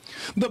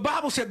 The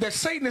Bible said that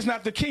Satan is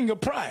not the king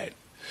of pride.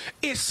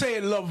 It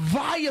said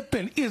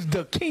Leviathan is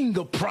the king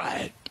of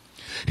pride.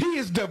 He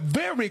is the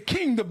very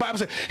king, the Bible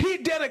said. He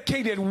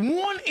dedicated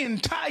one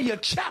entire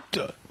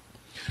chapter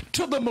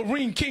to the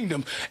marine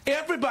kingdom.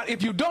 Everybody,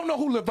 if you don't know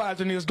who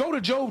Leviathan is, go to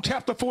Job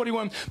chapter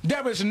 41.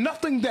 There is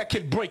nothing that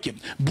can break him,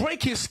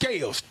 break his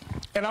scales.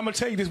 And I'm going to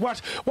tell you this,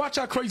 watch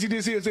how crazy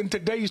this is in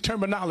today's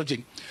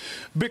terminology.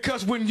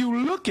 Because when you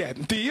look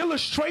at the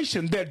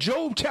illustration that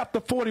Job chapter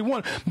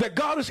 41, that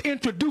God is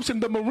introducing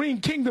the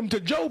marine kingdom to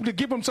Job to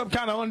give him some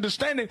kind of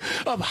understanding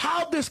of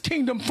how this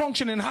kingdom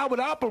functions and how it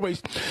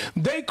operates.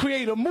 They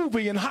create a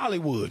movie in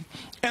Hollywood.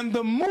 And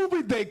the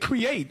movie they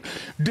create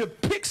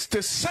depicts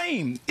the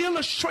same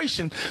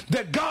illustration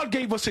that God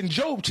gave us in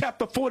Job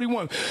chapter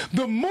 41.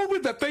 The movie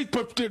that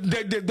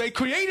they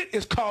created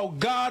is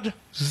called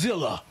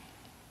Godzilla.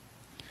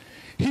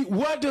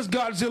 Where does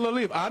Godzilla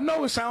live? I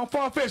know it sounds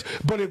far-fetched,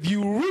 but if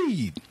you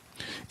read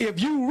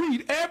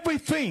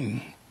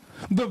everything,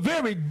 the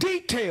very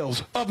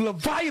details of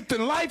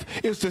Leviathan life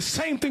is the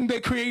same thing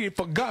they created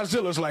for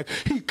Godzilla's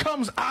life. He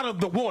comes out of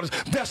the waters.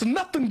 There's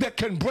nothing that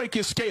can break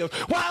his scales.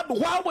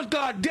 Why would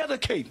God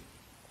dedicate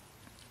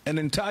an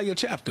entire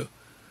chapter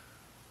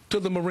to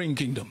the marine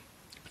kingdom,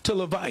 to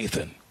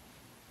Leviathan?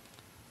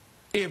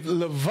 If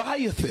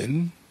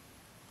Leviathan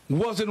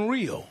wasn't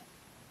real,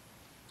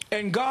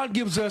 and God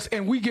gives us,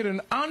 and we get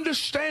an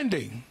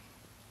understanding,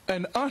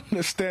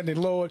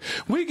 Lord,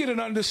 we get an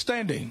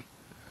understanding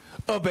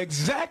of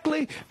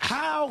exactly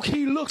how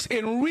he looks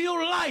in real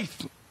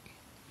life.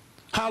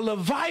 How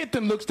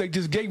Leviathan looks, they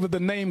just gave it the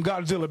name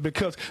Godzilla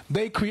because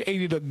they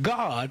created a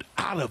god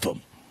out of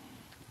him.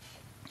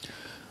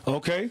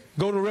 Okay,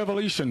 go to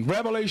Revelation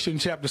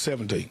chapter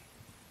 17.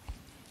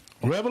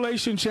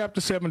 Revelation chapter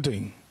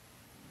 17.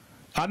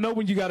 I know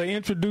when you got to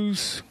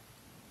introduce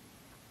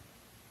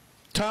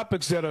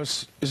topics that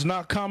is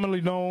not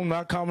commonly known,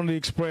 not commonly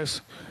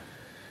expressed.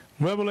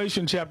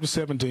 Revelation chapter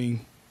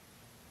 17.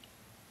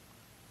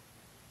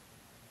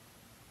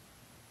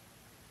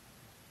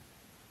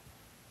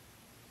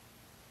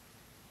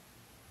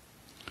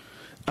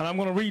 And I'm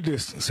going to read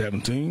this,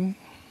 17.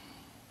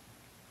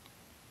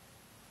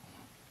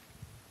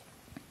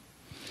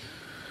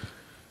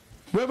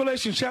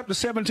 Revelation chapter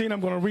 17, I'm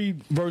going to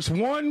read verse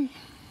 1.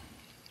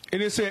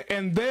 And it said,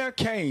 and there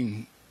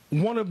came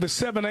one of the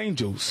seven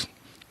angels,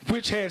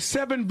 which had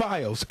seven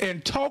vials,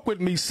 and talked with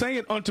me,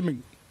 saying unto me,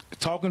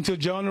 talking to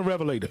John the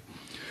Revelator,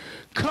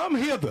 come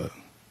hither,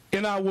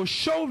 and I will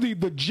show thee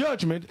the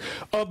judgment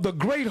of the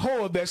great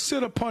whore that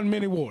sit upon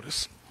many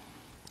waters.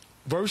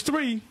 Verse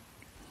 3.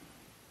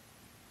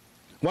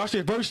 Watch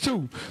this. Verse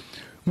 2.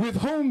 With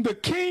whom the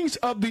kings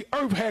of the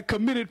earth had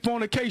committed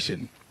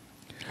fornication,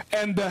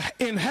 and the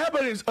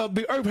inhabitants of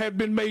the earth had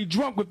been made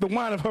drunk with the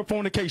wine of her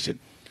fornication.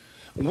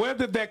 Where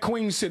did that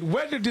queen sit?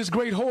 Where did this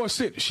great whore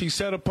sit? She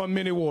sat upon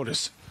many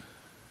waters.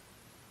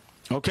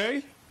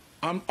 Okay?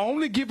 I'm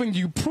only giving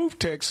you proof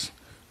text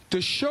to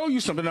show you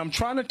something. I'm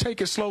trying to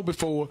take it slow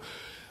before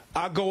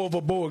I go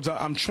overboard.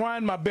 I'm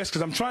trying my best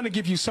because I'm trying to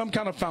give you some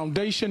kind of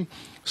foundation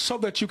so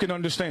that you can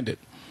understand it.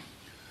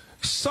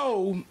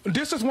 So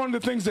this is one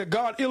of the things that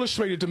God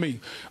illustrated to me.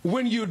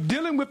 When you're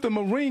dealing with the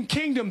marine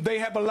kingdom, they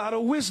have a lot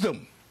of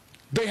wisdom.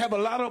 They have a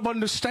lot of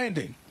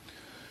understanding.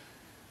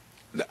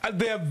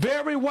 They're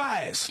very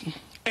wise.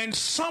 And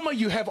some of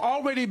you have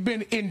already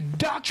been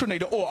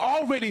indoctrinated or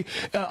already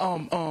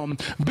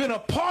been a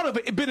part of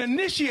it, been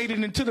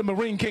initiated into the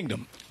marine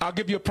kingdom. I'll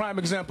give you a prime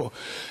example.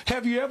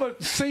 Have you ever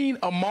seen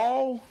a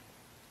mall?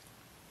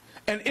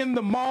 And in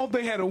the mall,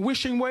 they had a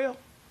wishing well?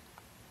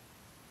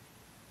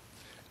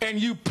 And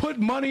you put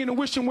money in the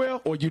wishing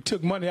well, or you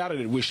took money out of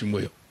the wishing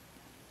well?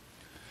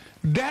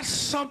 That's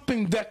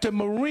something that the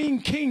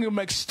marine kingdom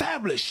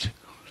established.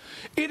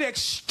 It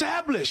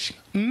established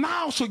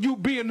now, so you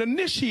being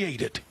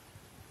initiated.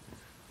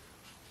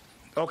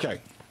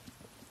 Okay.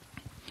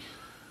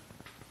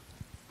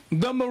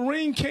 The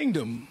marine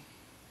kingdom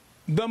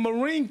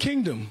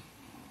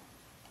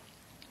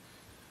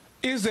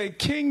is a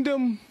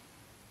kingdom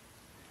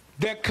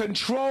that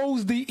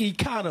controls the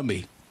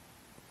economy.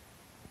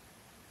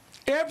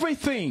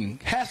 Everything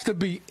has to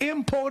be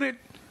imported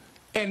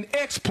and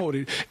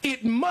exported.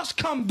 It must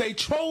come. They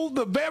control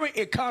the very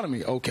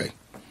economy. Okay.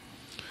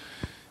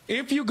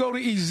 If you go to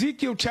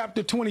Ezekiel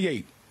chapter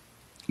 28,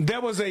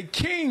 there was a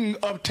king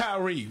of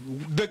Tyre.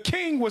 The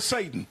king was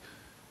Satan.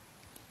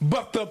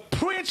 But the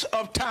prince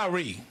of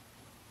Tyre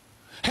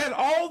had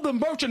all the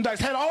merchandise,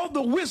 had all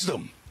the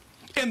wisdom,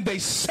 and they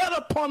sat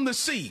upon the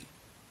sea.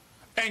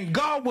 And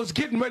God was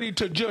getting ready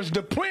to judge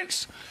the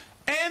prince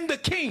and the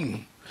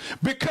king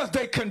because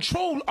they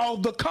controlled all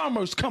the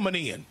commerce coming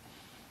in.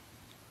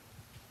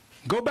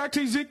 Go back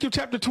to Ezekiel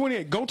chapter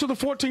 28. Go to the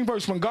 14th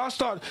verse when God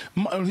started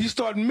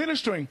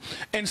ministering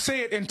and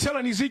said and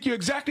telling Ezekiel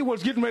exactly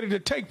what's getting ready to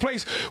take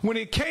place when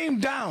it came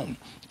down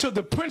to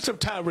the prince of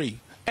Tyre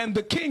and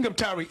the king of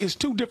Tyre is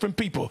two different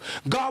people.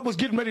 God was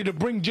getting ready to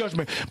bring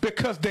judgment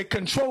because they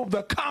controlled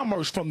the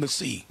commerce from the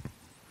sea.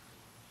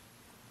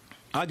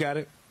 I got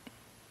it.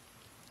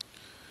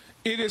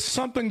 It is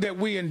something that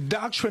we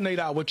indoctrinate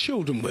our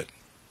children with.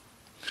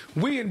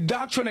 We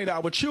indoctrinate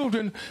our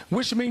children,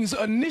 which means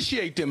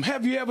initiate them.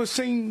 Have you ever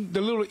seen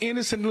the little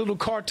innocent little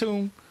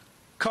cartoon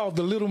called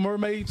The Little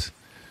Mermaids?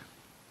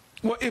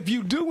 Well, if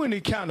you do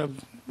any kind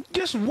of,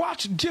 just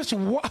watch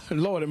The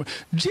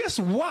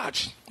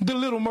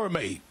Little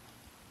Mermaid.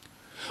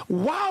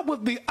 Why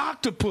would the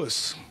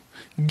octopus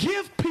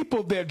give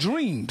people their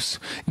dreams,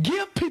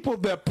 give people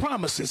their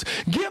promises,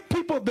 give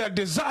people their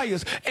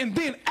desires, and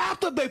then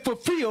after they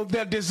fulfill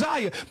their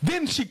desire,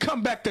 then she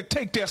come back to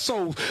take their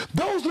souls?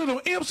 Those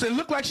little imps that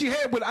looked like she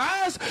had with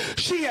eyes,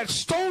 she had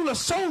stole the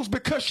souls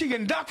because she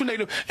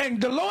indoctrinated them.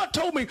 And the Lord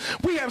told me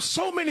we have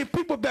so many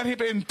people that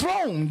have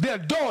enthroned their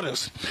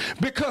daughters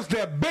because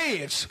their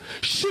beds,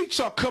 sheets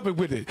are covered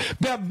with it,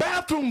 their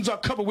bathrooms are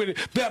covered with it,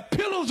 their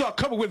pillows are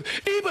covered with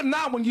it. Even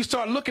now when you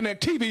start looking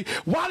at TV,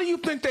 why do you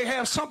think they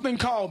have something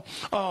called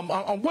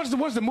what's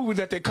the movie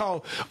that they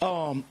call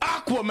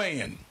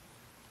Aquaman?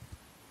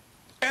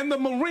 And the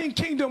marine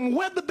kingdom,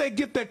 where did they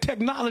get that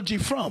technology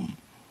from?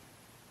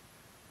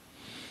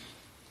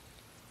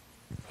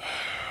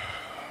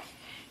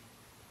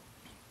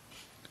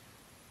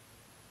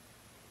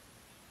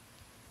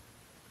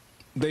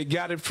 They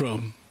got it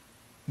from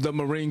the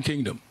marine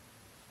kingdom.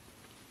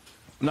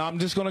 Now I'm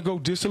just going to go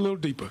just a little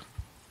deeper.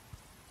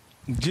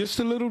 Just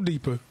a little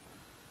deeper.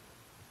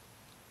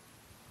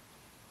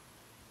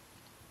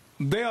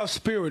 There are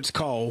spirits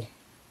called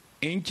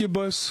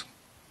incubus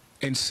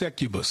and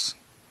succubus.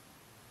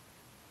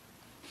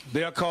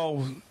 They are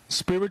called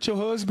spiritual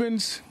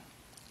husbands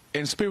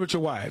and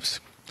spiritual wives.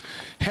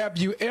 Have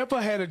you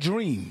ever had a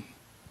dream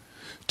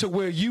to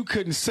where you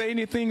couldn't say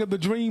anything of the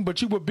dream,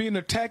 but you were being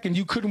attacked and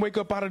you couldn't wake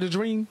up out of the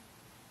dream?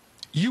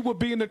 You were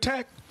being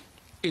attacked?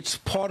 It's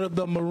part of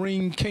the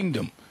marine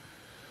kingdom.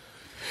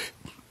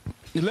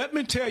 Let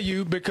me tell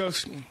you,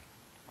 because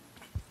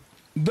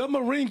the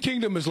marine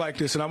kingdom is like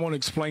this, and I want to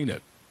explain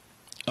it.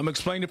 I'm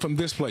explaining it from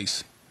this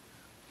place.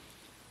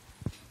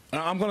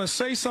 I'm going to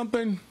say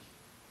something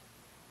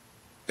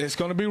that's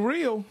going to be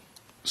real,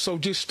 so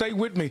just stay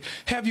with me.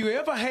 Have you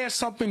ever had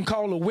something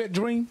called a wet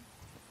dream?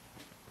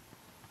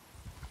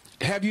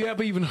 Have you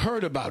ever even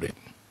heard about it?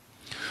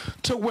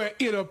 To where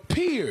it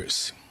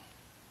appears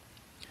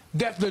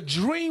that the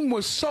dream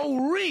was so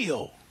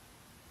real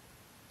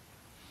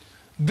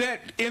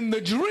that in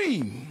the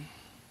dream,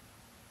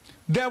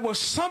 there was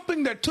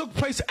something that took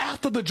place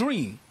after the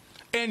dream,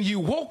 and you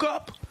woke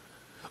up,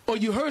 or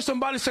you heard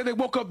somebody say they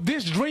woke up,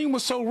 this dream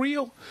was so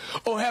real?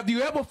 Or have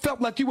you ever felt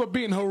like you were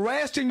being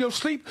harassed in your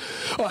sleep,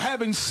 or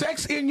having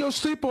sex in your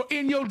sleep, or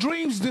in your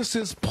dreams? This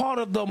is part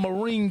of the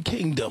marine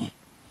kingdom.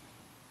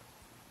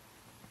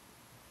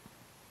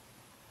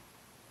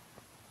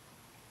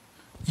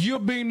 You're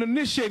being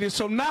initiated,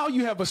 so now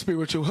you have a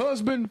spiritual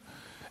husband,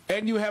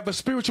 and you have a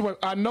spiritual wife.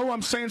 I know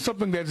I'm saying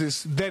something that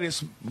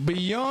is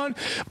beyond,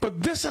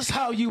 but this is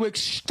how you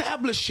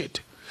establish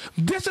it.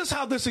 This is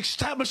how this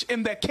established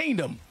in that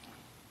kingdom.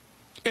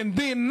 And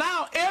then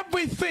now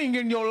everything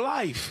in your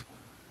life,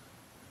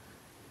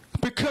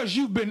 because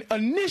you've been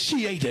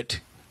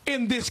initiated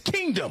in this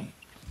kingdom,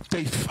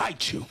 they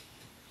fight you.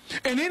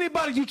 And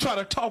anybody you try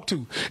to talk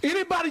to,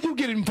 anybody you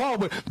get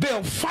involved with,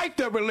 they'll fight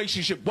their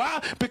relationship.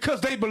 Why?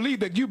 Because they believe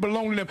that you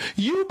belong to them.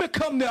 You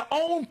become their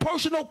own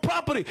personal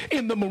property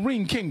in the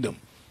marine kingdom.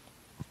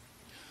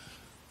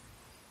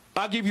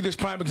 I'll give you this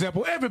prime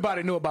example.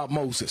 Everybody know about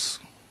Moses.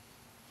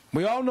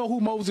 We all know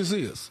who Moses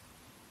is.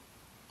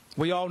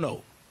 We all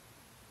know.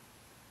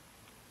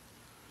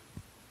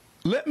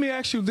 Let me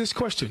ask you this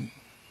question.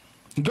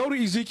 Go to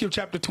Ezekiel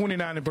chapter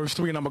 29 and verse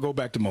 3, and I'm going to go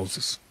back to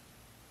Moses.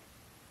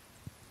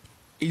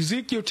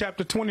 Ezekiel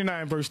chapter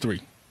 29, verse 3.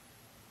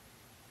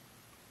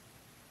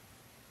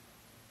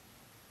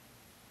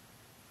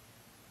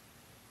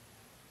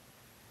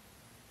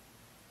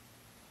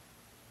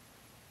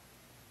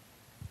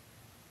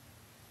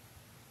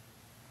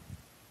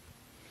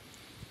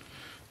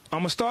 I'm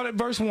going to start at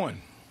verse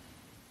 1.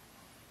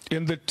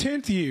 In the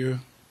 10th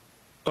year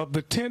of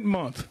the 10th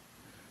month,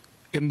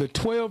 in the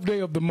 12th day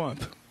of the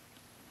month,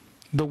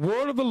 the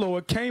word of the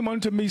Lord came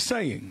unto me,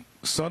 saying,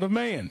 Son of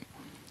man,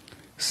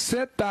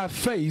 set thy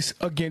face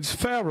against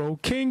Pharaoh,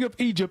 king of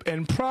Egypt,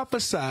 and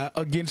prophesy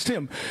against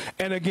him,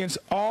 and against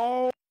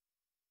all.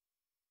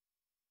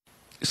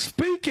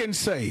 Speak and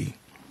say,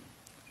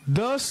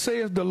 Thus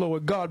saith the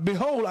Lord God,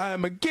 Behold, I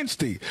am against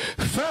thee,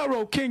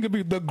 Pharaoh, king of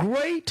Egypt, the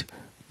great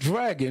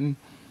dragon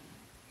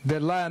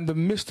that lie in the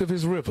midst of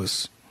his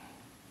rivers,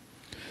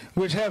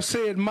 which have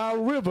said, My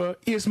river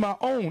is my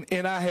own,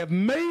 and I have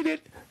made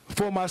it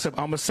for myself.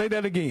 I'm going to say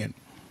that again.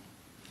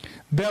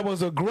 There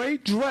was a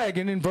great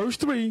dragon in verse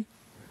 3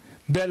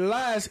 that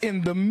lies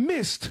in the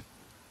midst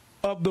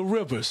of the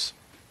rivers.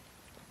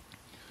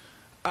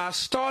 I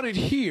started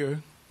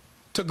here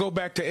to go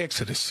back to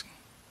Exodus.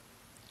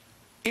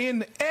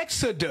 In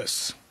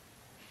Exodus,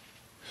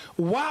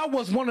 why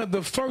was one of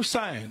the first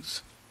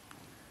signs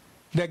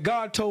that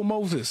God told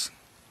Moses,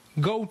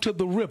 go to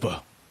the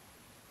river?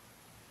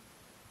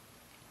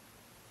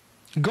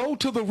 Go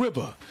to the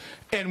river.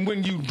 And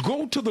when you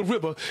go to the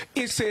river,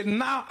 it said,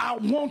 now I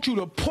want you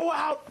to pour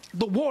out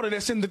the water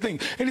that's in the thing.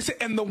 And it said,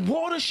 and the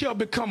water shall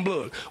become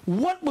blood.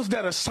 What was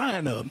that a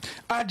sign of?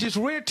 I just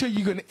read to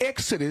you in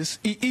Exodus,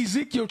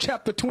 Ezekiel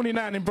chapter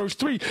 29 and verse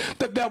 3,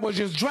 that there was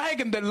this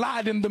dragon that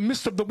lied in the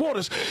midst of the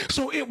waters.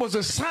 So it was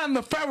a sign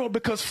to Pharaoh,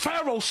 because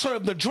Pharaoh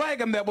served the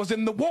dragon that was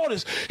in the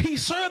waters. He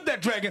served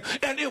that dragon,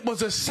 and it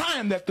was a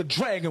sign that the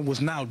dragon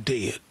was now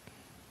dead.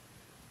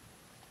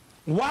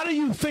 Why do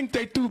you think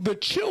they threw the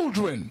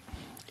children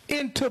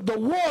into the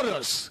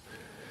waters?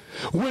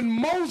 When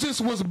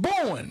Moses was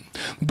born,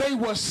 they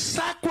were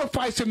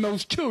sacrificing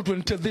those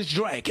children to this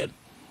dragon.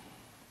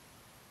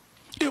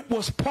 It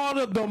was part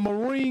of the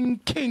marine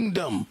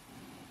kingdom.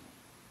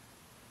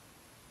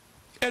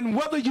 And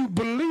whether you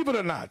believe it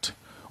or not,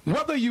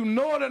 whether you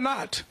know it or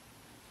not,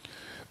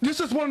 this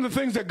is one of the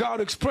things that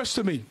God expressed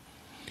to me.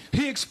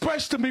 He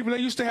expressed to me when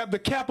they used to have the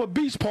Kappa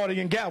Beach party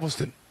in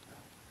Galveston.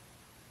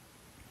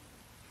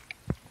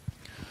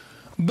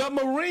 The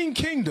marine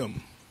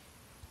kingdom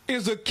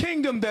is a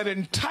kingdom that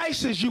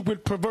entices you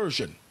with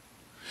perversion.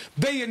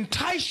 They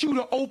entice you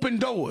to open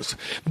doors.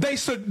 They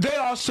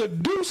are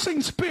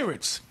seducing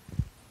spirits.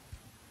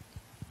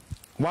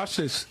 Watch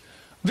this.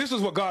 This is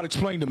what God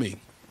explained to me.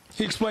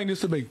 He explained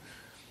this to me.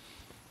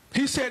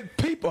 He said,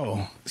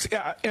 people,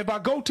 if I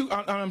go to,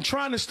 I'm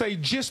trying to stay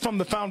just from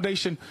the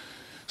foundation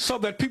so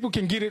that people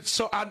can get it.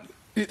 So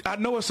I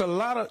know it's a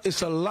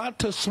lot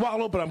to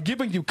swallow, but I'm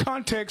giving you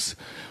context.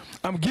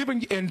 I'm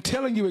giving and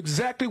telling you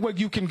exactly where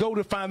you can go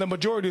to find the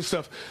majority of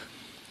stuff,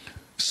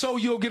 so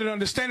you'll get an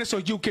understanding, so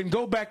you can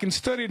go back and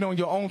study it on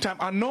your own time.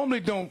 I normally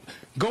don't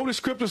go to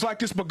scriptures like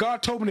this, but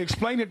God told me to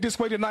explain it this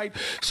way tonight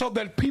so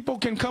that people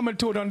can come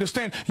into it and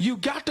understand. You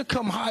got to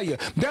come higher.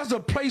 There's a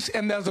place,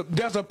 and there's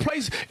a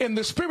place in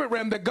the spirit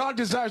realm that God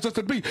desires us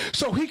to be,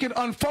 so he can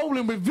unfold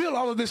and reveal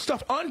all of this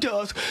stuff unto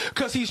us,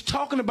 because he's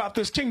talking about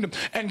this kingdom.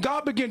 And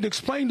God began to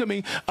explain to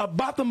me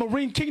about the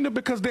marine kingdom,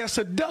 because they're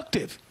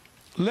seductive.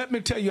 Let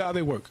me tell you how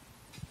they work.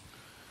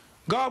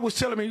 God was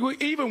telling me,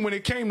 even when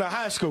it came to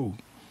high school,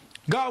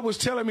 God was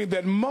telling me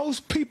that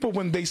most people,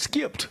 when they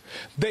skipped,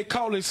 they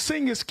call it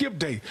sing and skip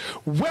day.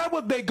 Where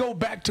would they go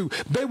back to?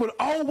 They would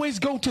always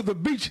go to the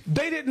beach.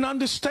 They didn't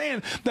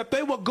understand that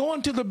they were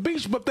going to the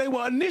beach, but they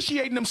were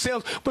initiating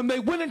themselves. When they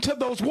went into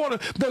those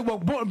waters, they were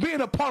being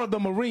a part of the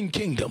marine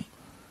kingdom.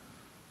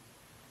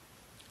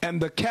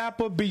 And the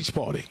Kappa beach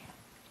party,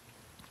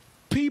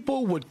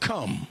 people would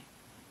come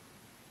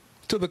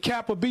to the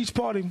Kappa beach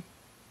party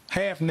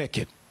half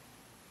naked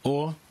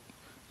or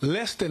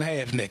less than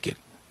half naked.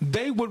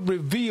 They would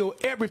reveal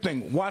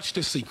everything. Watch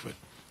The Secret.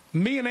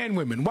 Men and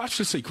women, watch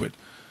The Secret.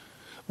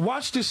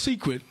 Watch The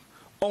Secret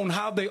on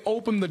how they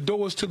open the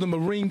doors to the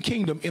marine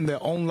kingdom in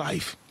their own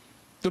life.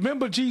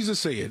 Remember, Jesus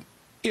said,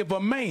 if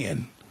a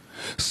man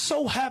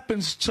so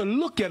happens to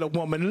look at a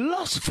woman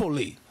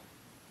lustfully,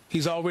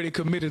 he's already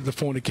committed the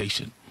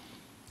fornication.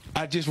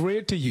 I just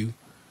read to you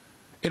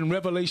in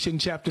Revelation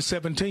chapter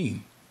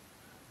 17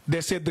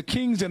 that said the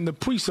kings and the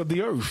priests of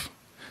the earth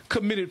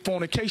committed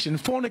fornication.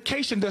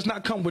 Fornication does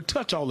not come with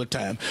touch all the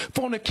time.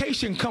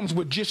 Fornication comes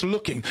with just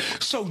looking.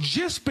 So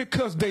just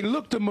because they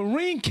looked, the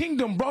marine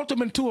kingdom brought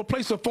them into a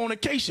place of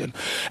fornication.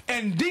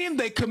 And then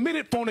they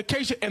committed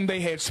fornication, and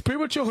they had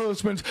spiritual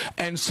husbands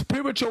and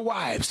spiritual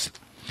wives.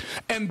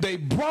 And they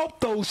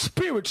brought those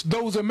spirits,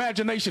 those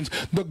imaginations.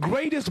 The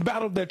greatest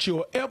battle that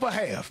you'll ever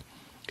have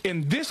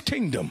in this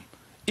kingdom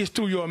is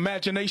through your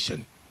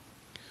imagination.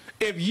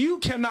 If you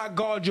cannot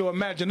guard your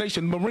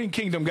imagination, the marine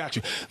kingdom got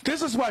you.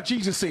 This is why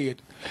Jesus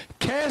said,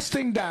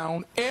 casting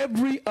down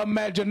every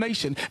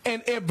imagination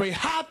and every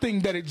high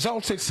thing that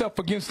exalts itself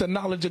against the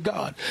knowledge of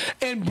God,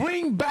 and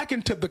bring back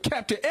into the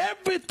captive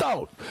every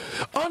thought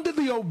under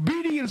the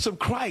obedience of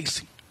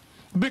Christ,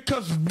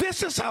 because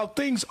this is how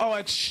things are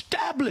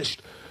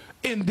established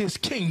in this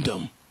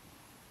kingdom.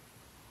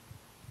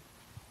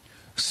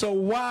 So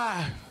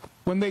why,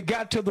 when they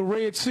got to the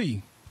Red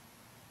Sea,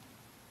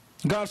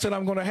 God said,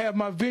 I'm going to have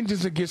my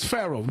vengeance against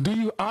Pharaoh. Do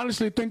you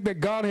honestly think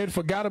that God had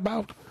forgot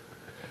about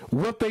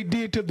what they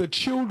did to the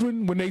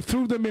children when they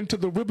threw them into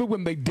the river,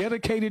 when they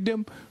dedicated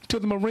them to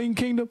the marine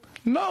kingdom?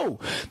 No.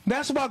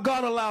 That's why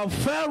God allowed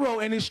Pharaoh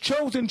and his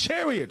chosen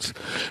chariots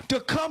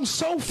to come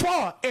so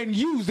far and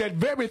use that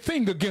very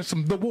thing against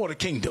them, the water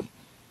kingdom.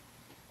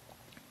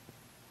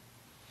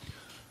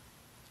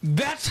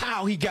 That's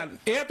how he got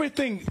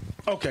everything.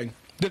 Okay,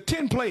 the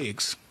 10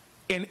 plagues,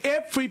 in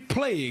every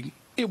plague,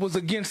 it was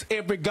against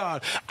every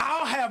god.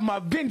 I'll have my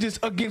vengeance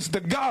against the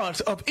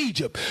gods of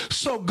Egypt.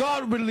 So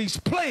God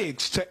released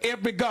plagues to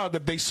every god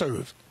that they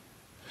served.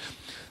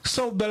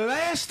 So the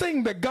last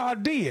thing that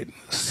God did,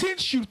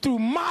 since you threw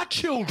my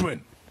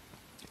children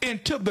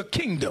into the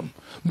kingdom,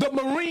 the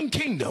marine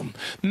kingdom,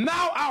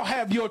 now I'll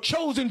have your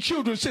chosen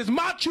children. Since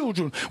my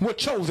children were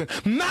chosen,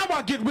 now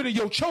I get rid of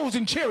your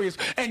chosen chariots.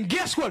 And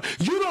guess what?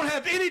 You don't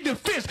have any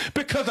defense,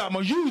 because I'm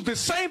going to use the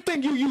same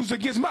thing you used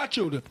against my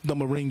children, the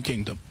marine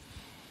kingdom.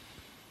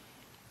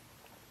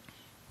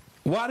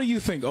 Why do you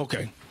think,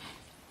 okay,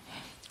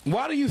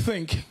 why do you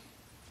think,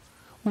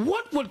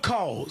 what would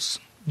cause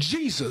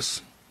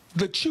Jesus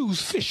to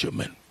choose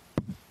fishermen?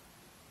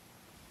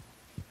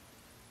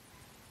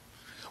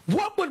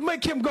 What would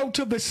make him go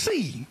to the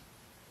sea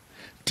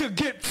to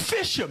get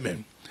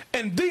fishermen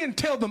and then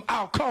tell them,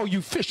 I'll call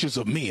you fishers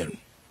of men?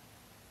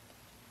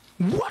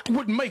 What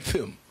would make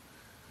them?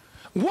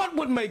 What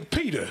would make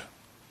Peter,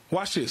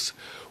 watch this,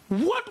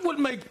 what would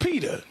make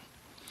Peter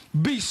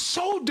be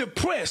so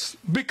depressed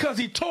because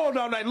he toiled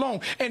all night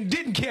long and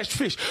didn't catch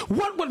fish?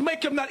 What would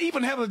make him not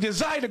even have a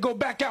desire to go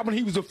back out when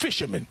he was a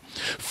fisherman?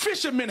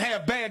 Fishermen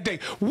have bad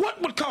days.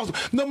 What would cause them?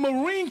 The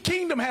marine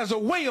kingdom has a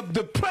way of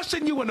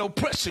depressing you and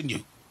oppressing you.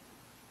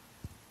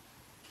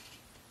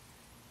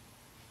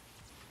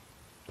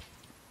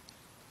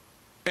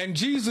 And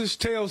Jesus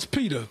tells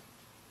Peter,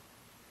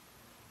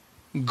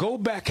 go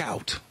back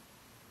out.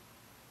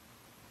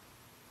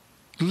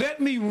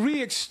 Let me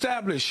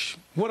reestablish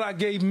what I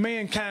gave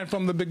mankind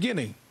from the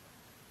beginning,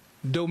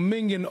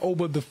 dominion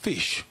over the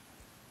fish.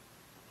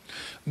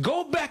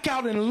 Go back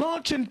out and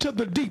launch into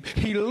the deep.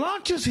 He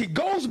launches, he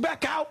goes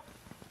back out,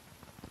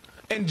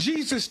 and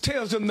Jesus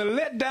tells him to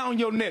let down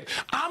your net.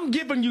 I'm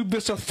giving you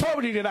this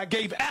authority that I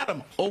gave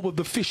Adam over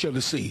the fish of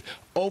the sea,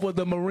 over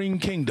the marine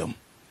kingdom.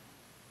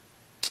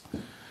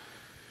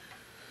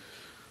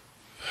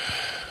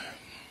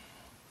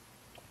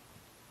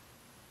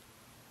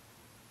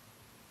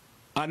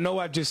 I know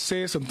I just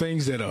said some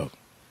things that are,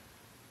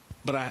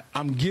 but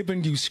I'm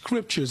giving you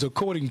scriptures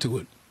according to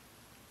it.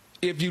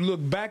 If you look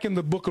back in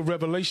the book of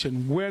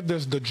Revelation, where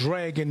does the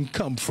dragon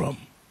come from?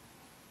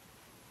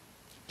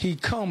 He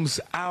comes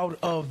out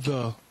of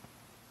the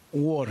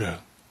water.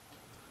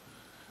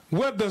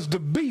 Where does the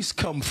beast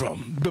come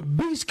from? The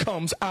beast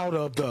comes out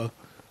of the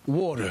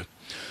water.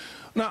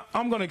 Now,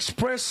 I'm going to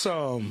express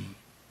one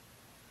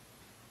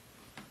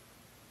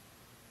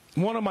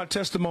of my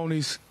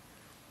testimonies.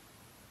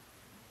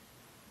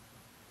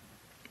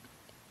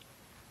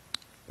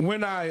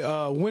 When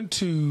I went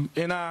to,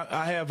 and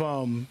I have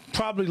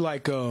probably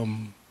like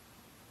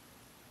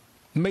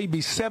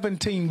maybe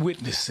 17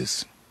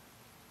 witnesses,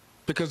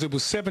 because it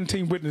was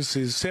 17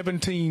 witnesses,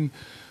 17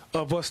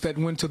 of us that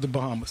went to the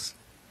Bahamas.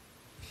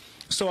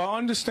 So I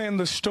understand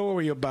the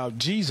story about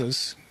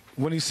Jesus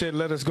when he said,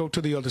 let us go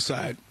to the other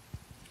side.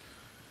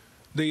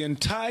 The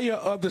entire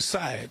other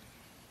side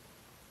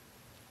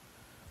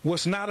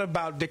was not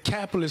about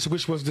Decapolis,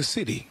 which was the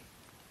city.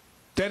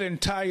 That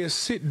entire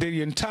city,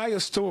 the entire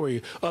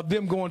story of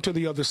them going to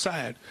the other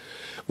side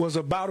was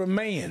about a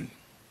man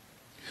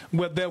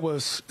where there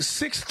was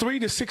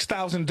 3,000 to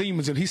 6,000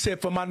 demons. And he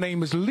said, for my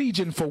name is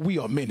Legion, for we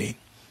are many.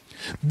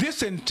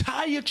 This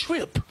entire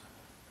trip,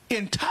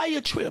 I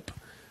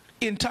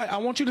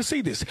want you to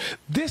see this.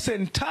 This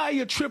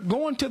entire trip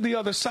going to the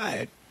other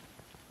side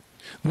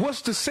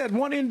was to set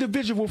one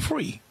individual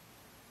free.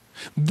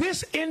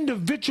 This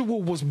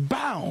individual was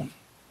bound.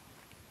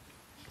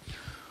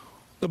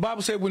 The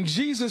Bible said when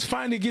Jesus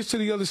finally gets to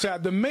the other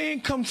side, the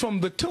man comes from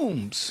the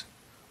tombs,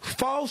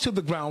 falls to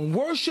the ground,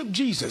 worship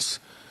Jesus.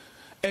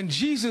 And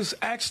Jesus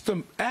asked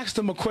them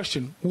a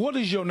question. What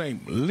is your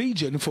name?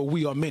 Legion, for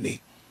we are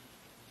many.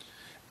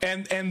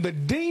 And the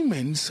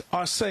demons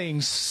are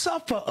saying,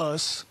 suffer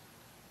us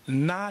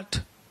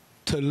not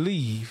to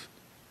leave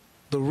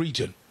the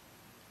region.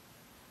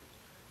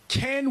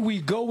 Can we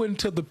go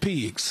into the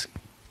pigs?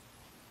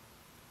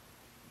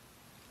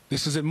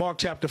 This is in Mark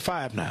chapter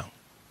 5 now.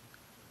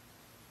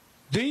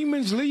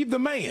 Demons leave the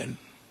man,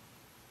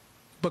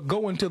 but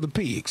go into the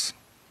pigs.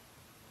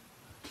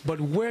 But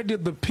where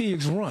did the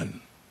pigs run?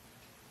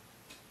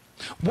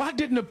 Why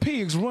didn't the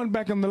pigs run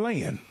back in the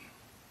land?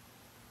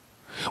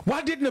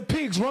 Why didn't the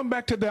pigs run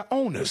back to their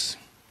owners?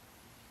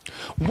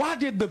 Why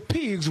did the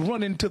pigs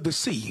run into the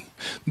sea?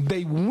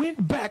 They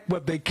went back where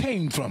they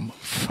came from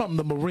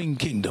the marine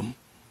kingdom.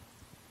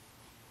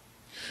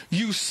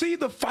 You see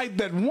the fight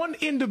that one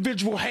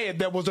individual had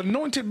that was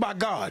anointed by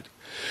God,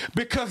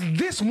 because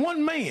this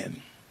one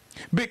man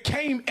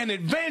became an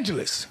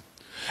evangelist.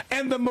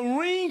 And the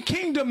marine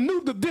kingdom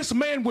knew that this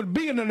man would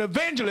be an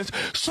evangelist,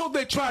 so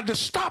they tried to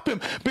stop him,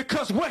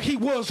 because what he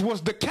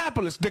was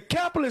Decapolis.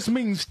 Decapolis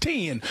means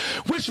 10,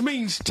 which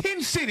means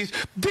 10 cities.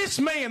 This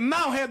man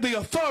now had the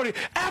authority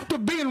after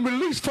being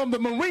released from the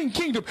marine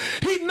kingdom.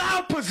 He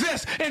now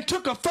possessed and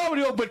took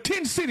authority over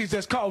 10 cities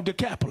that's called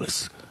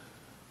Decapolis.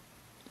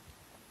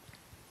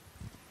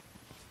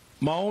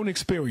 My own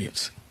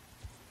experience.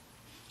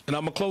 And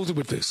I'm going to close it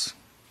with this.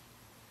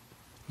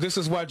 This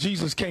is why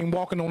Jesus came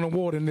walking on the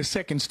water in the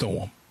second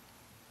storm.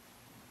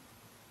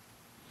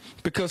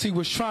 Because he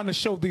was trying to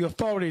show the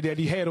authority that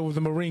he had over the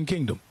marine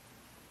kingdom.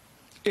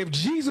 If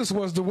Jesus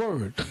was the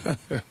Word,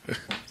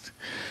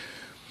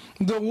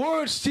 the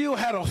Word still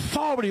had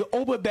authority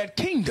over that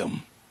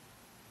kingdom.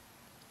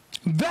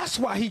 That's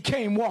why he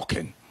came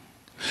walking.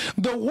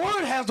 The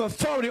Word has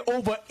authority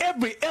over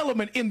every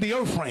element in the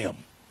earth realm.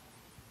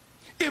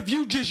 If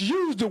you just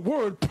use the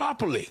Word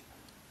properly,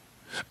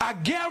 I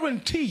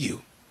guarantee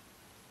you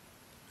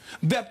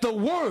that the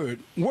Word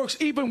works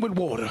even with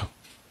water.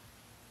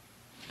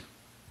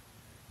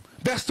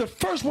 That's the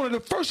first one of the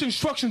first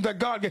instructions that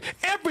God gave.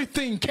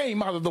 Everything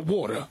came out of the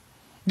water.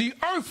 The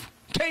earth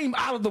came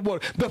out of the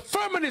water. The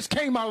firmaments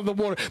came out of the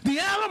water. The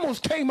animals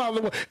came out of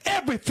the water.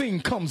 Everything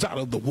comes out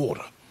of the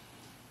water.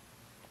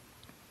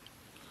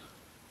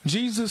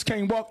 Jesus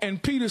came walk,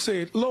 and Peter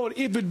said, Lord,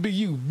 if it be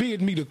you,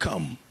 bid me to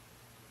come.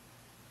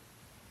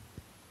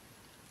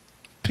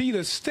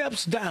 Peter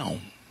steps down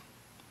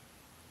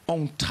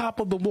on top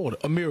of the water,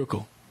 a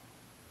miracle.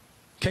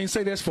 Can't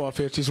say that's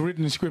far-fetched. It's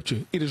written in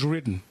Scripture. It is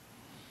written.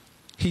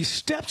 He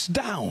steps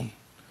down,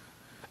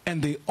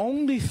 and the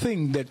only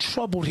thing that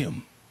troubled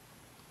him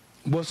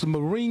was the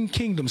marine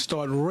kingdom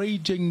started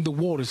raging the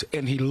waters,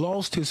 and he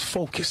lost his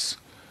focus,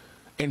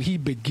 and he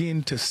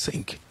began to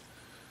sink.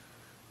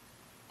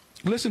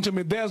 Listen to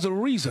me. There's a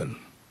reason.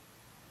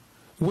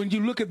 When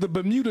you look at the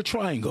Bermuda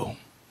Triangle,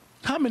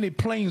 how many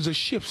planes or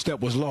ships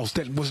that was lost,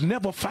 that was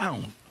never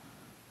found?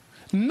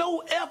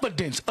 No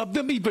evidence of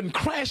them even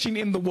crashing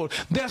in the water.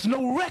 There's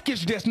no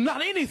wreckage. There's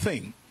not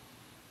anything.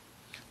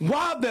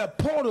 While there are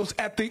portals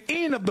at the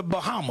end of the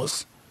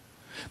Bahamas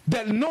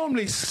that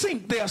normally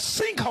sink, there are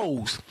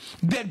sinkholes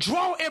that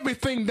draw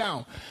everything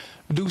down.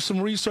 Do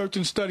some research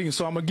and studying.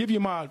 So I'm going to give you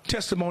my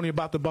testimony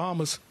about the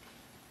Bahamas.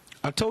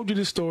 I told you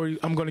this story.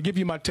 I'm going to give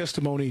you my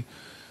testimony.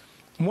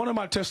 One of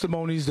my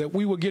testimonies that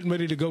we were getting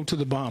ready to go to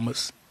the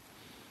Bahamas.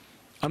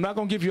 I'm not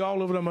going to give you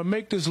all of it. I'm going to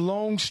make this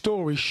long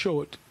story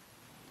short.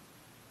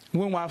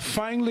 When I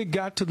finally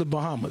got to the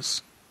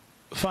Bahamas,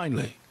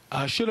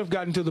 I should have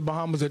gotten to the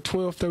Bahamas at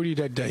 12:30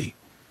 that day.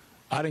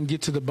 I didn't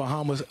get to the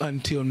Bahamas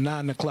until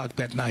 9 o'clock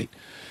that night.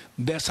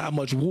 That's how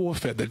much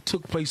warfare that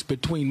took place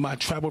between my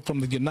travel from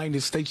the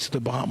United States to the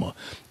Bahamas.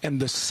 And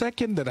the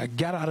second that I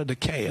got out of the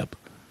cab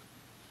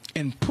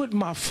and put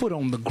my foot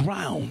on the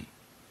ground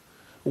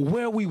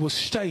where we were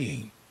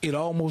staying, it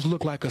almost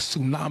looked like a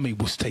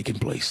tsunami was taking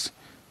place.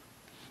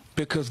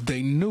 Because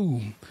they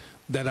knew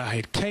that I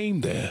had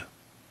came there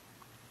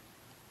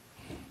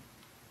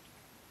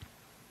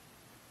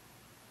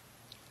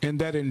and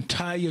that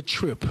entire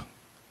trip,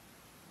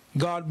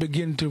 God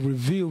began to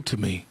reveal to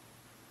me,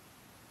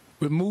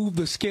 remove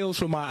the scales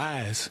from my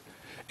eyes,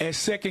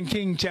 As 2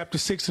 Kings chapter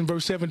 6 and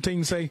verse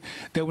 17 say,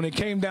 that when it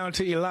came down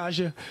to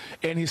Elijah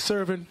and his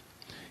servant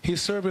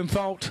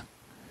thought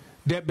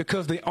that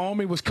because the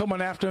army was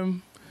coming after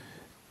him,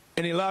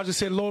 and Elijah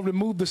said, Lord,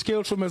 remove the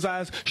scales from his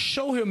eyes.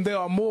 Show him there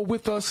are more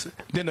with us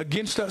than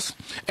against us.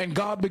 And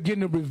God began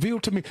to reveal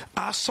to me,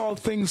 I saw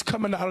things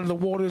coming out of the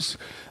waters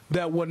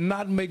that would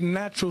not make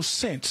natural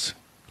sense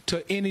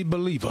to any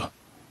believer.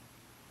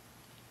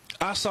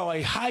 I saw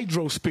a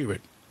hydro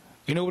spirit.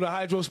 You know what a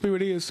hydro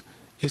spirit is?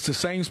 It's the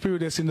same spirit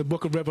that's in the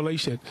book of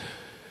Revelation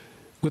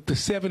with the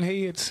 7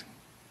 heads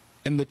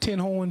and the 10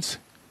 horns.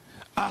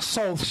 I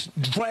saw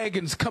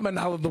dragons coming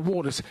out of the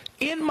waters.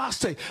 In my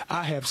state,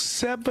 I have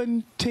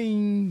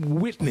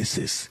 17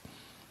 witnesses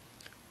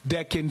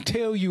that can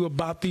tell you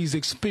about these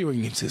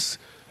experiences.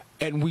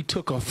 And we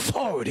took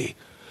authority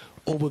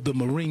over the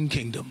marine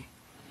kingdom.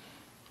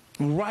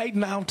 Right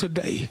now,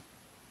 today,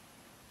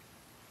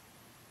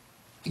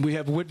 we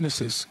have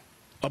witnesses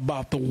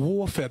about the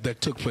warfare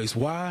that took place.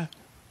 Why?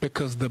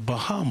 Because the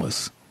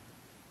Bahamas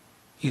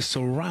is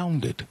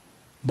surrounded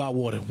by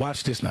water.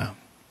 Watch this now.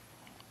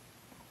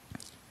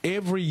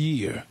 Every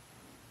year,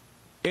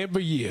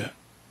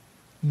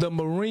 the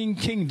marine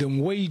kingdom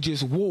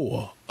wages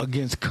war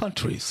against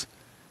countries,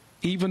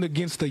 even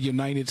against the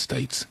United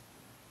States.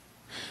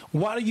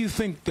 Why do you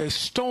think that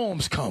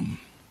storms come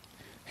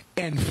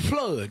and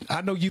flood?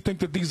 I know you think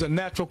that these are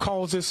natural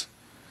causes.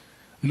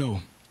 No.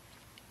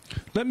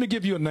 Let me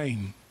give you a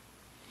name.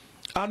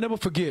 I'll never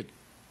forget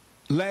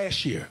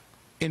last year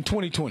in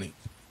 2020.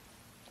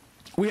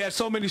 We had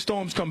so many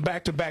storms come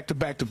back to back to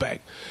back to back.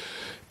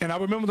 And I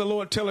remember the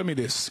Lord telling me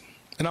this.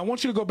 And I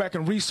want you to go back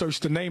and research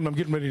the name I'm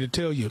getting ready to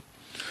tell you.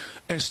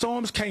 And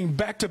storms came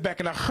back to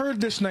back. And I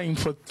heard this name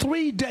for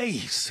 3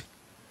 days.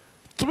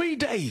 3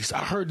 days. I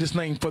heard this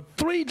name for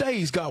 3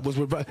 days. God was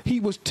reviving. He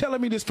was telling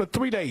me this for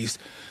 3 days.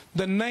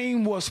 The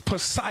name was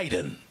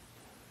Poseidon.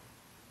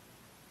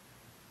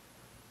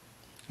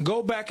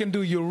 Go back and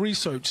do your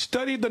research.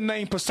 Study the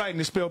name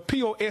Poseidon. It's spelled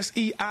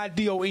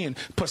P-O-S-E-I-D-O-N.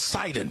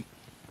 Poseidon.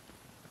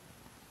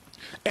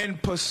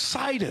 And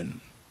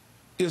Poseidon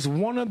is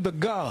one of the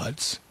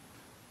gods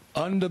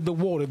under the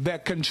water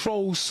that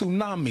controls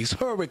tsunamis,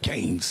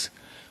 hurricanes.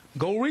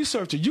 Go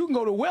research it. You can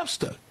go to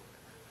Webster,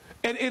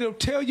 and it'll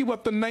tell you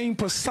what the name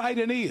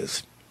Poseidon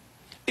is.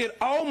 It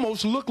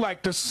almost looked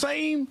like the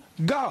same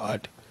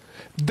God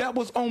that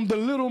was on the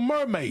Little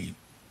Mermaid.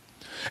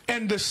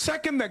 And the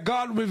second that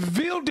God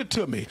revealed it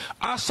to me,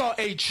 I saw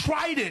a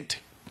trident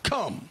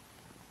come.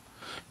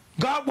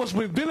 God was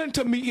revealing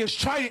to me his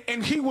trident,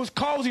 and he was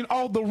causing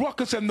all the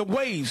ruckus and the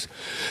waves.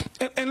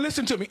 And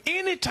listen to me,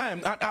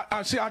 anytime,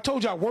 I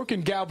told you I work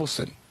in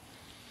Galveston,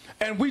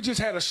 and we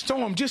just had a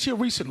storm just here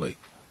recently,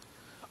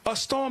 a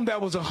storm that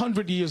was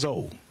 100 years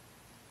old.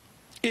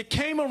 It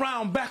came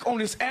around back on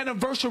its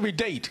anniversary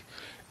date,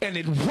 and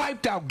it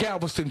wiped out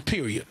Galveston,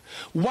 period.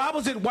 Why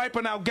was it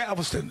wiping out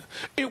Galveston?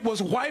 It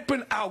was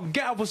wiping out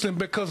Galveston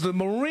because the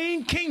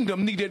marine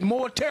kingdom needed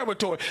more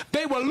territory.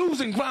 They were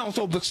losing ground,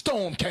 so the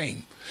storm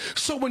came.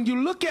 So when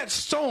you look at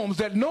storms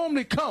that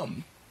normally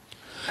come,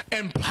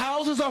 and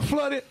houses are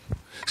flooded,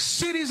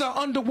 cities are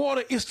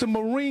underwater, it's the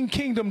marine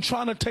kingdom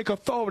trying to take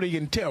authority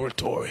in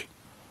territory.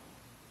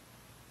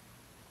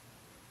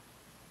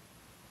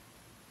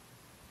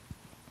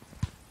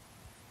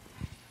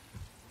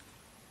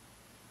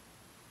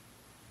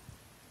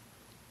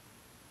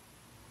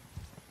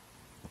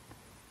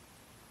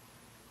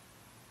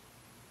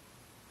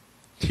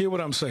 Hear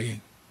what I'm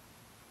saying.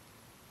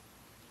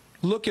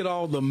 Look at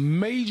all the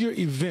major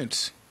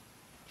events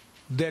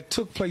that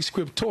took place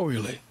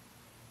scripturally,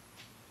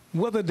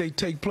 whether they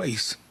take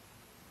place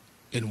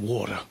in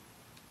water,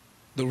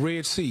 the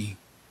Red Sea,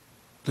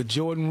 the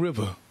Jordan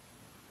River.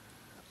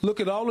 Look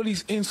at all of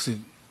these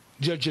instances,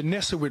 the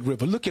Gennesaret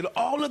River. Look at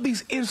all of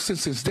these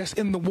instances that's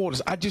in the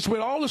waters. I just read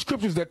all the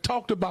scriptures that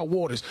talked about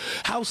waters,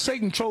 how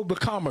Satan controlled the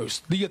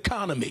commerce, the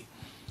economy.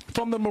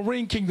 From the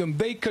marine kingdom,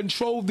 they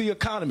controlled the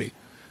economy.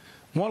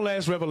 One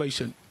last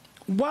revelation.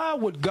 Why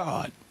would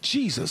God,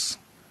 Jesus,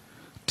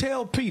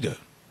 tell Peter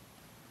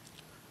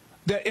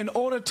that in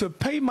order to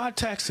pay my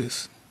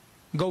taxes,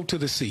 go to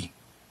the sea?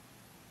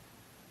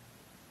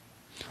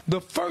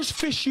 The first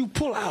fish you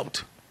pull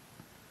out,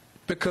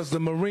 because the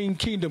marine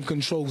kingdom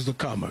controls the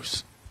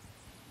commerce.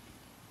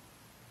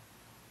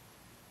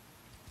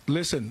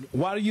 Listen,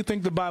 why do you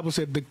think the Bible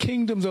said the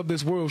kingdoms of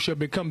this world shall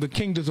become the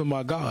kingdoms of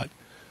my God?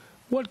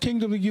 What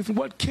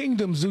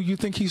kingdoms do you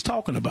think he's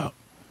talking about?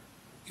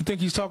 You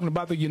think he's talking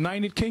about the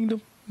United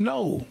Kingdom?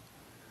 No.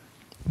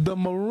 The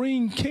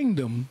marine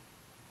kingdom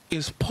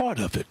is part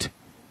of it.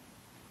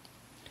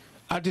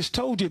 I just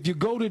told you, if you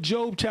go to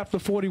Job chapter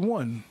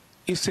 41,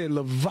 it said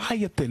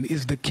Leviathan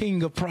is the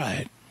king of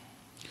pride.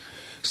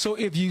 So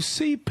if you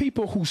see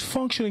people who's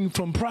functioning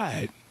from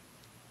pride,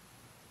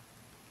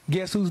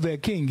 guess who's their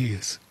king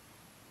is?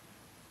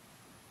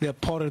 They're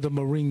part of the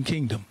marine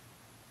kingdom.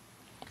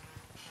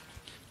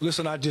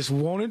 Listen, I just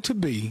want it to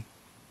be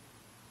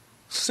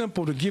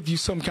simple to give you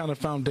some kind of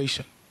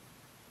foundation.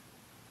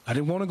 I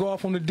didn't want to go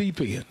off on the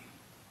deep end.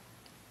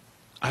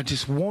 I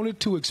just wanted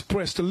to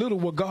express the little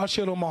what God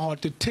shed on my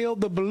heart to tell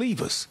the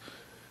believers.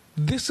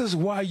 This is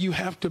why you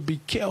have to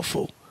be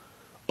careful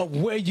of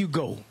where you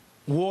go.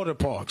 Water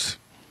parks,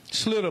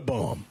 Slitter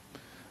Bomb,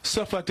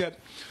 stuff like that.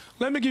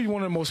 Let me give you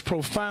one of the most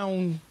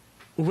profound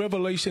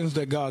revelations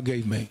that God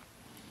gave me.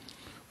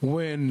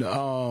 When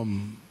I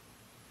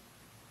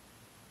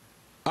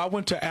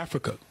went to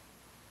Africa.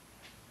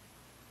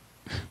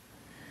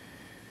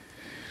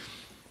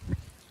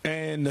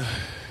 And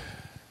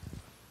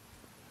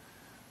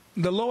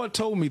the Lord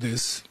told me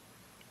this.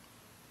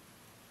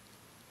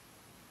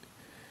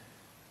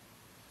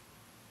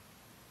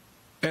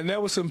 And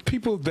there were some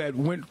people that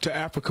went to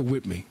Africa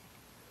with me.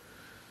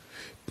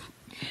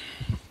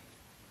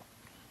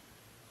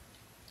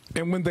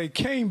 And when they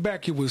came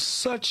back, it was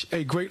such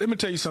a great, let me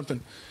tell you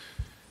something.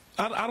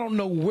 I don't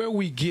know where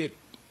we get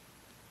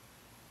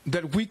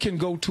that we can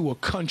go to a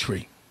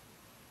country,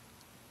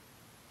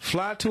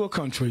 fly to a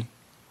country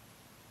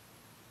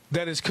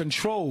that is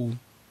controlled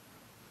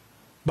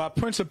by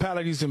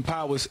principalities and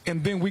powers,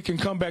 and then we can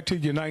come back to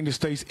the United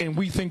States and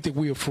we think that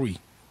we are free.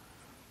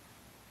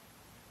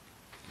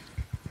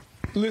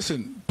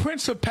 Listen,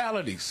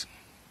 principalities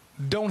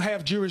don't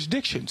have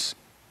jurisdictions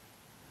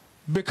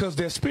because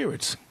they're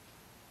spirits.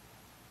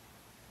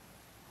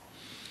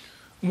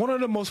 One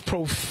of the most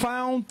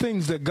profound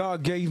things that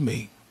God gave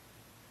me,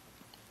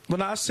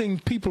 when I seen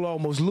people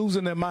almost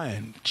losing their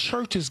mind,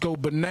 churches go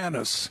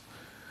bananas,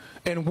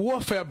 and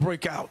warfare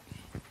break out,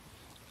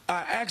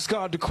 I asked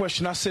God the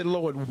question. I said,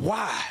 Lord,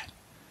 why?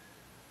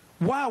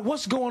 Why?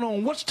 What's going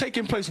on? What's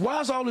taking place?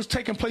 Why is all this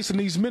taking place in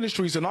these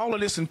ministries and all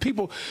of this and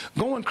people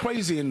going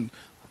crazy and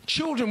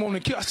children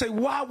wanting to kill? I said,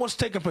 why? What's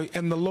taking place?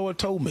 And the Lord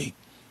told me.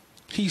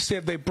 He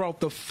said they brought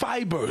the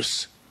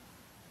fibers,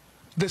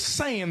 the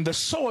sand, the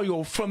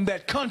soil from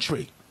that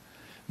country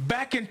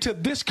back into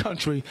this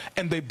country,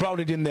 and they brought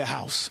it in their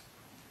house.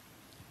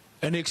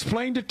 And he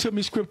explained it to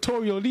me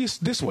scripturally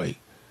this way.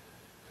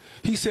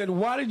 He said,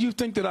 why did you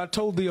think that I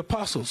told the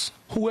apostles,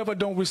 whoever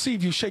don't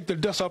receive you, shake the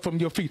dust off from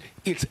your feet?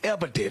 It's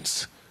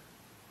evidence.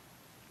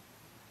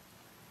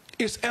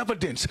 It's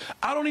evidence.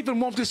 I don't even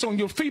want this on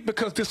your feet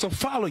because this will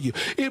follow you.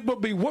 It will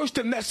be worse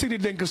than that city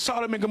than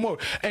Sodom and Gomorrah.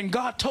 And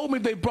God told me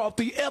they brought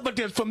the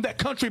evidence from that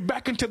country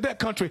back into their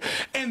country.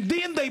 And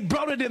then they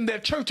brought it in their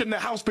church and their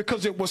house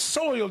because it was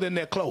soiled in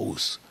their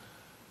clothes.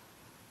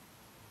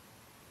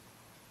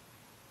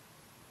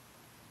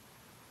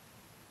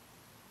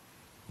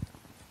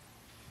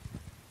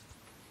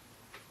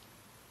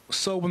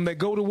 So when they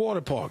go to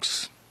water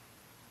parks,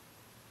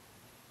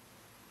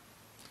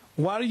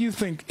 why do you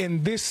think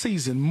in this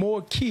season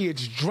more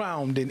kids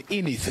drowned than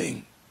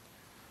anything?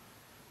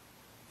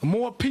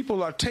 More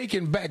people are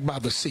taken back by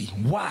the sea.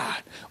 Why?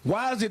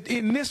 Why is it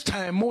in this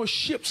time more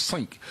ships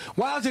sink?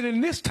 Why is it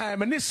in this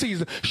time, in this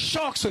season,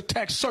 sharks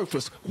attack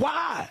surface?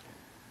 Why?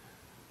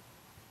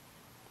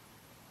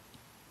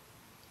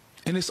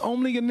 And it's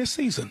only in this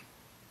season.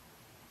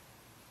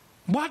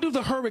 Why do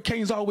the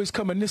hurricanes always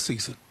come in this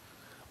season?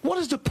 What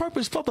is the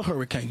purpose for the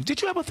hurricane?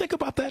 Did you ever think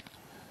about that?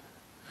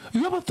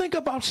 You ever think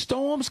about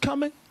storms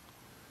coming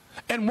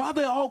and why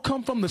they all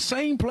come from the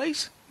same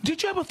place?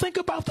 Did you ever think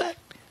about that?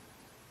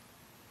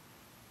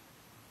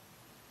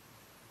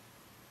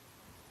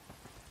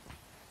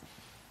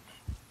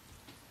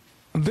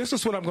 This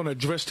is what I'm going to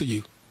address to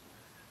you.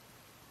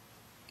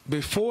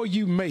 Before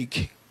you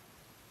make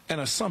an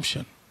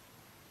assumption,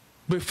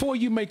 before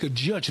you make a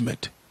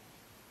judgment,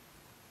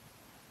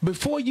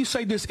 before you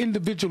say this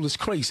individual is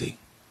crazy,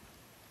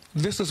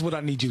 this is what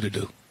I need you to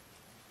do.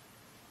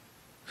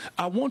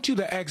 I want you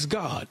to ask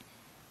God.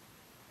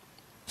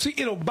 See,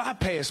 it'll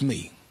bypass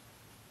me.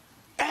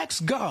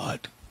 Ask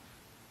God,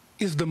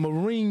 is the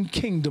marine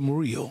kingdom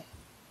real?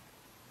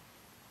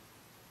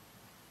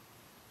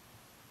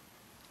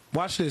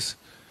 Watch this.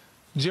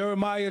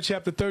 Jeremiah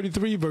chapter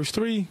 33, verse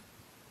 3.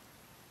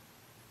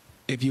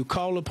 If you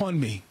call upon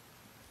me,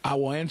 I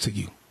will answer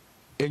you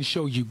and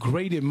show you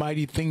great and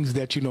mighty things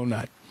that you know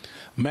not.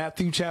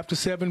 Matthew chapter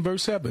 7,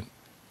 verse 7.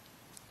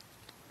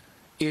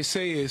 It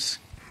says,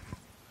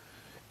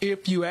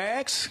 if you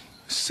ask,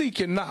 seek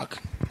and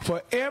knock,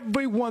 for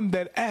everyone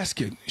that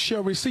asketh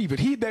shall receive it.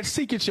 He that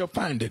seeketh shall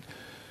find it,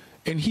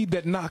 and he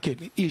that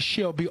knocketh, it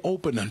shall be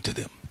open unto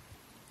them.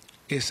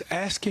 It's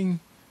asking,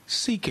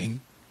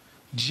 seeking.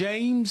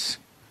 James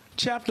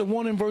chapter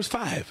 1 and verse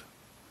 5.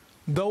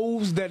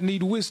 Those that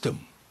need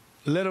wisdom,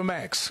 let them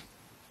ask,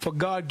 for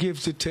God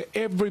gives it to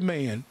every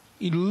man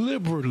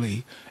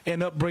liberally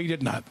and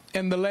upbraided not.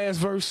 And the last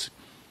verse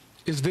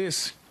is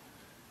this.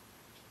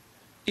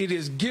 It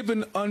is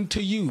given unto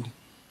you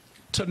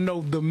to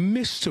know the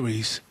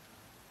mysteries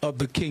of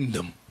the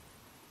kingdom.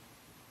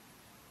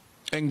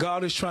 And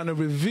God is trying to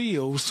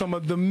reveal some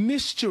of the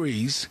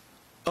mysteries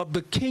of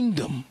the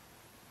kingdom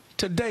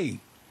today.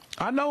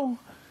 I know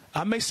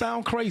I may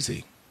sound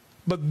crazy,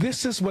 but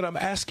this is what I'm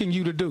asking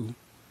you to do.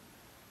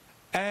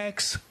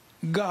 Ask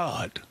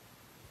God,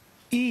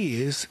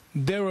 is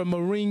there a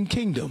marine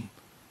kingdom?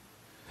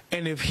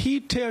 And if he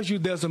tells you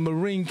there's a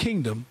marine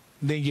kingdom,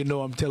 then you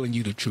know I'm telling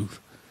you the truth.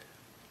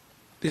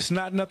 It's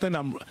not nothing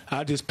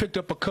I just picked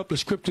up a couple of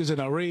scriptures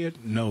and I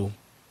read. No.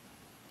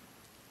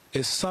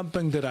 It's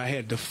something that I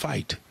had to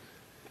fight.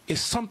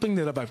 It's something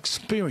that I've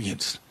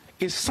experienced.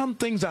 It's some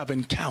things I've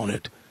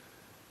encountered.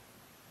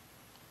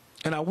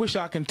 And I wish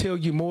I can tell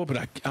you more,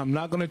 but I'm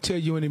not going to tell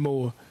you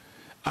anymore.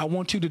 I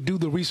want you to do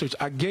the research.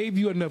 I gave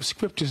you enough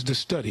scriptures to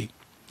study.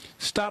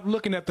 Stop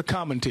looking at the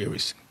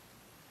commentaries.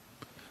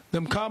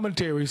 Them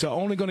commentaries are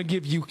only going to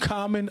give you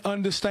common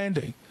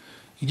understanding.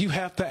 You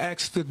have to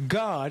ask the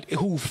God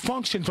who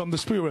functions from the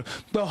Spirit.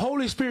 The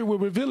Holy Spirit will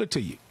reveal it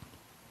to you.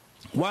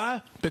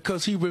 Why?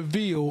 Because he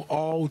revealed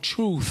all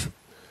truth.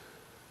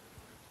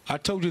 I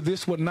told you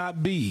this would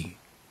not be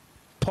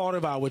part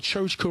of our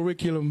church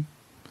curriculum.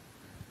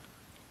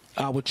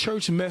 Our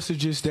church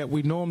messages that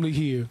we normally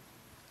hear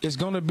is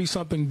going to be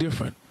something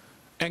different.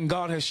 And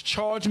God has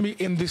charged me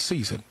in this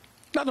season,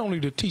 not only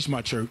to teach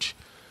my church,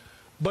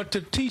 but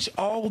to teach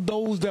all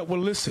those that will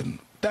listen.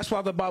 That's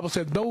why the Bible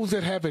said, those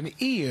that have an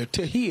ear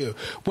to hear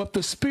what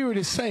the Spirit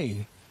is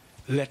saying,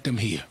 let them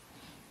hear.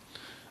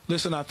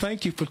 Listen, I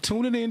thank you for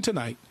tuning in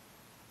tonight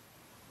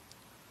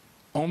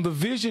on the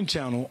Vision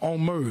Channel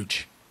on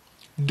Merge.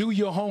 Do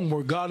your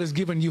homework. God has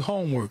given you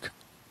homework.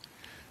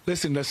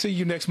 Listen, I'll see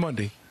you next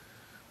Monday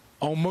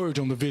on Merge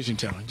on the Vision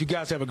Channel. You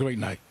guys have a great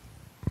night.